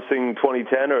promising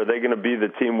 2010, or are they going to be the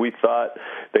team we thought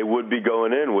they would be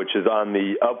going in, which is on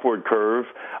the upward curve?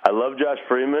 I love Josh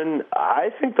Freeman. I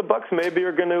think the Bucks maybe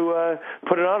are going to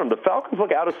put it on them. The Falcons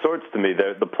look out of sorts to me.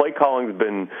 The play calling's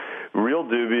been real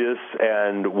dubious,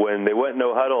 and when they went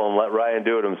no huddle and let Ryan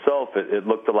do it himself, it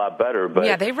looked a lot better. But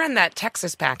yeah, they run that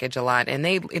Texas package a lot, and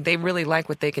they really like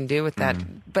what they can do with that.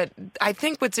 But I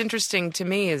think what's interesting to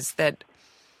me is that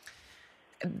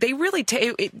they really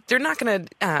they're not going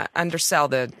to undersell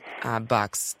the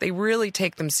Bucks. They really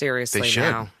take them seriously they should.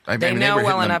 Now. They know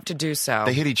well enough to do so.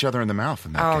 They hit each other in the mouth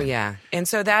in that game. Yeah. And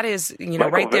so that is,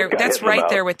 right there. That's right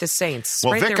there with the Saints.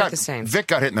 Well, right Vic there with the Saints. Vic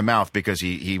got hit in the mouth because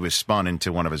he was spun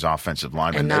into one of his offensive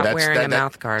linemen. And not wearing a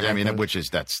mouth guard. I mean,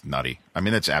 that's nutty. I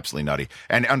mean, that's absolutely nutty.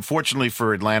 And unfortunately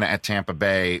for Atlanta at Tampa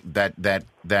Bay,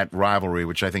 that rivalry,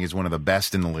 which I think is one of the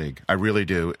best in the league, I really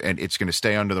do, and it's going to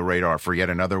stay under the radar for yet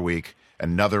another week.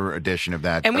 Another edition of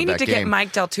that. And we need to game. get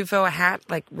Mike Del Tufo a hat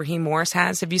like Raheem Morris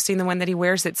has. Have you seen the one that he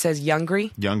wears that says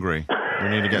Youngry? Youngry. We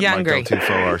need to get Mike Del Tufo,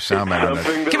 our sound man, on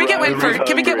that. Can we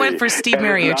get one for Steve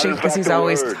Mariucci because he's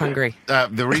always hungry?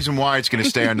 The reason why it's going to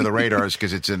stay under the radar is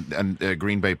because it's a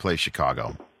Green Bay plays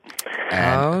Chicago,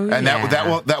 and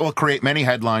that will create many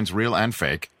headlines, real and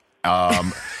fake.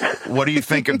 What do you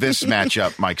think of this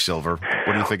matchup, Mike Silver?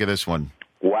 What do you think of this one?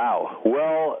 Wow.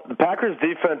 Well, the Packers'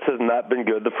 defense has not been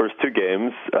good the first two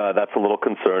games. That's a little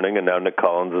concerning, and now Nick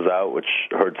Collins is out, which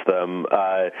hurts them.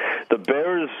 The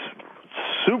Bears,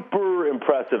 super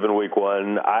impressive in Week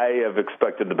 1. I have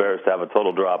expected the Bears to have a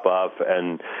total drop-off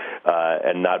and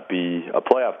not be a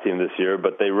playoff team this year,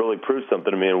 but they really proved something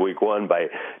to me in Week 1 by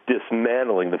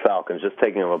dismantling the Falcons, just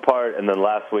taking them apart, and then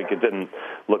last week it didn't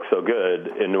look so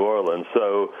good in New Orleans.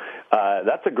 So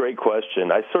that's a great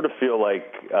question. I sort of feel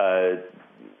like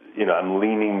I'm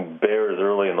leaning Bears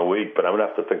early in the week, but I'm going to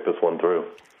have to think this one through.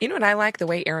 You know what I like? The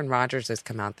way Aaron Rodgers has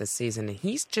come out this season.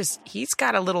 He's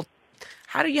got a little,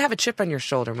 how do you have a chip on your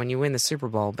shoulder when you win the Super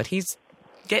Bowl? But he's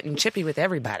getting chippy with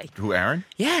everybody. Who, Aaron?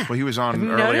 Yeah. Well, he was on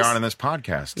early on in this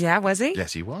podcast. Yeah, was he?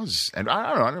 Yes, he was. And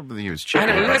I don't think he was chippy. I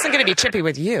know, he wasn't going to be chippy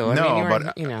with you.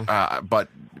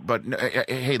 But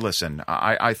hey, listen,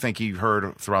 I think he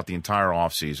heard throughout the entire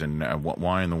offseason,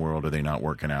 why in the world are they not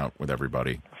working out with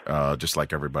everybody, just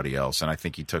like everybody else? And I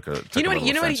think he took a you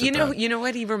know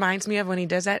what he reminds me of when he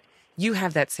does that? You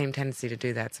have that same tendency to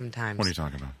do that sometimes. What are you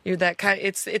talking about? You're that kind.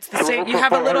 It's the same. You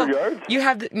have a little. You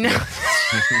have the, no.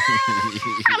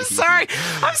 I'm sorry.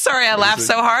 I laughed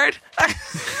so hard.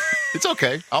 It's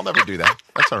okay. I'll never do that.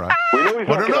 That's all right.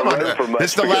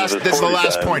 This is the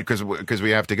last point because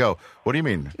we have to go. What do you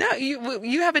mean? No,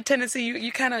 you have a tendency.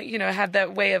 You kind of have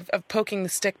that way of poking the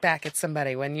stick back at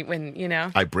somebody when you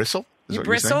know. I bristle. You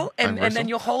bristle and then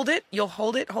you'll hold it.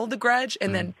 Hold the grudge,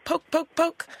 and then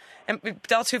poke. And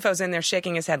Del Tufo's in there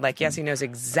shaking his head like, yes, he knows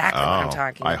exactly what I'm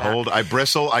talking about. I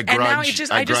bristle, I grudge,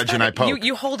 and I poke.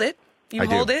 You hold it. And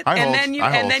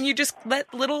then you just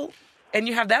let little, and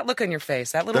you have that look on your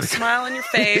face, that little smile on your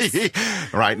face.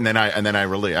 Right, and then I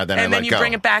release, and then you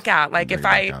bring it back out. Like if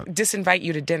I disinvite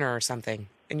you to dinner or something,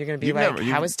 and you're going to be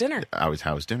how was dinner? How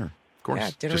was dinner? Of course.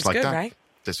 Yeah, dinner just was like good, that. right?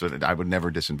 I would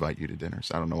never disinvite you to dinner,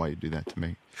 so I don't know why you do that to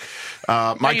me.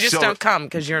 You just don't come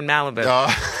because you're in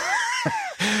Malibu.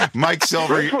 Mike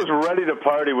Silver. Rich was ready to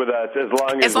party with us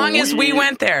as long as we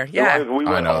went there. Yeah. As long as we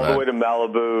went all the way to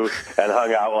Malibu and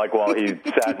hung out while he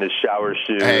sat in his shower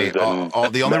shoes. Hey,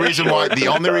 the only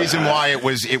reason why it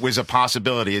was a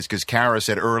possibility is because Kara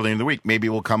said early in the week maybe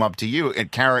we'll come up to you,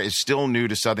 and Kara is still new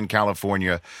to Southern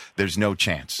California. There's no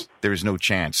chance. There is no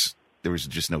chance there was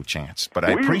just no chance. But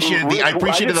I appreciated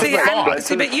the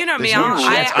thought. But you know me, There's no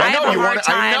I chance. have a hard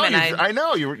time. I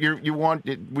know you want.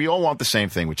 We all want the same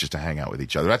thing, which is to hang out with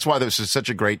each other. That's why this is such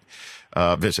a great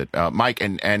visit, Mike.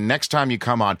 And next time you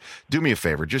come on, do me a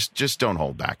favor. Just don't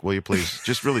hold back, will you? Please,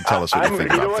 just really tell us what you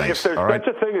think about things. If there's such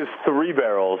a thing as three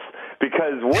barrels.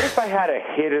 Because what if I had a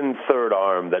hidden third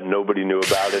arm that nobody knew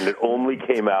about and it only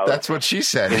came out? That's what she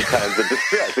said. In times of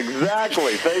distress.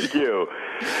 Exactly. Thank you.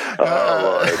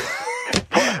 Oh,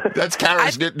 Lord. That's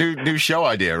Kara's new show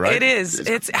idea, right? It is.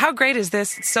 It's how great is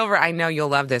this, Silver? I know you'll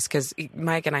love this because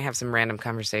Mike and I have some random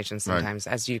conversations sometimes,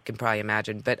 as you can probably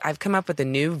imagine. But I've come up with a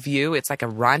new view. It's like a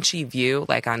raunchy view,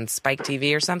 like on Spike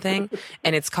TV or something,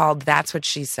 and it's called "That's What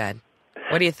She Said."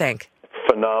 What do you think?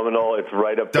 Phenomenal. It's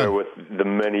right up there with the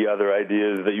many other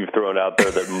ideas that you've thrown out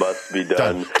there that must be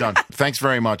done. Done. Thanks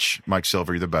very much, Mike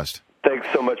Silver. You're the best. Thanks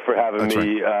so much for having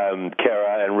me,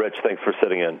 Kara, and Rich. Thanks for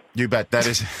sitting in. You bet.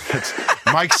 It's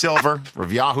Mike Silver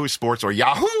of Yahoo Sports or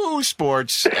Yahoo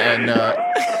Sports and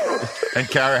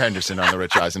Kara Henderson on the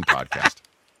Rich Eisen podcast.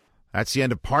 That's the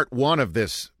end of part one of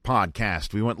this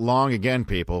podcast. We went long again,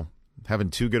 people.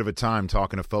 Having too good of a time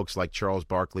talking to folks like Charles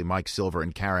Barkley, Mike Silver,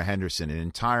 and Kara Henderson. An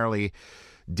entirely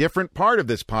different part of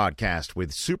this podcast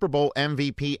with Super Bowl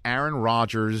MVP Aaron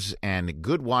Rodgers and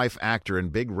good wife, actor,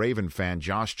 and big Raven fan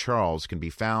Josh Charles can be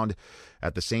found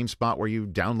at the same spot where you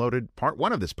downloaded part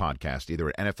one of this podcast, either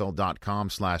at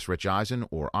NFL.com/Rich Eisen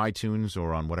or iTunes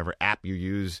or on whatever app you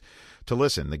use to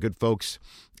listen. The good folks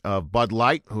of Bud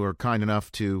Light, who are kind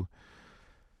enough to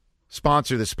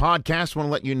sponsor this podcast, want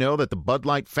to let you know that the Bud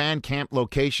Light Fan Camp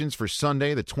locations for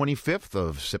Sunday, the 25th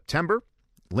of September,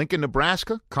 Lincoln,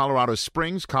 Nebraska, Colorado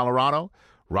Springs, Colorado,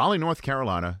 Raleigh, North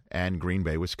Carolina, and Green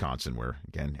Bay, Wisconsin, where,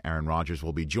 again, Aaron Rodgers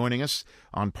will be joining us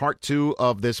on part two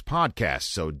of this podcast.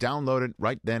 So download it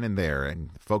right then and there. And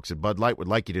folks at Bud Light would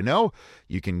like you to know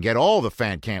you can get all the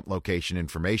Fan Camp location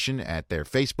information at their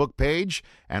Facebook page.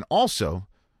 And also,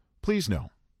 please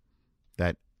know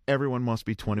that everyone must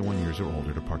be 21 years or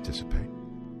older to participate.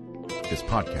 This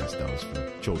podcast, though, is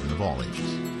for children of all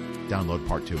ages. Download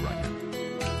part two right now.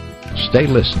 Stay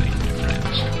listening, my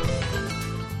friends.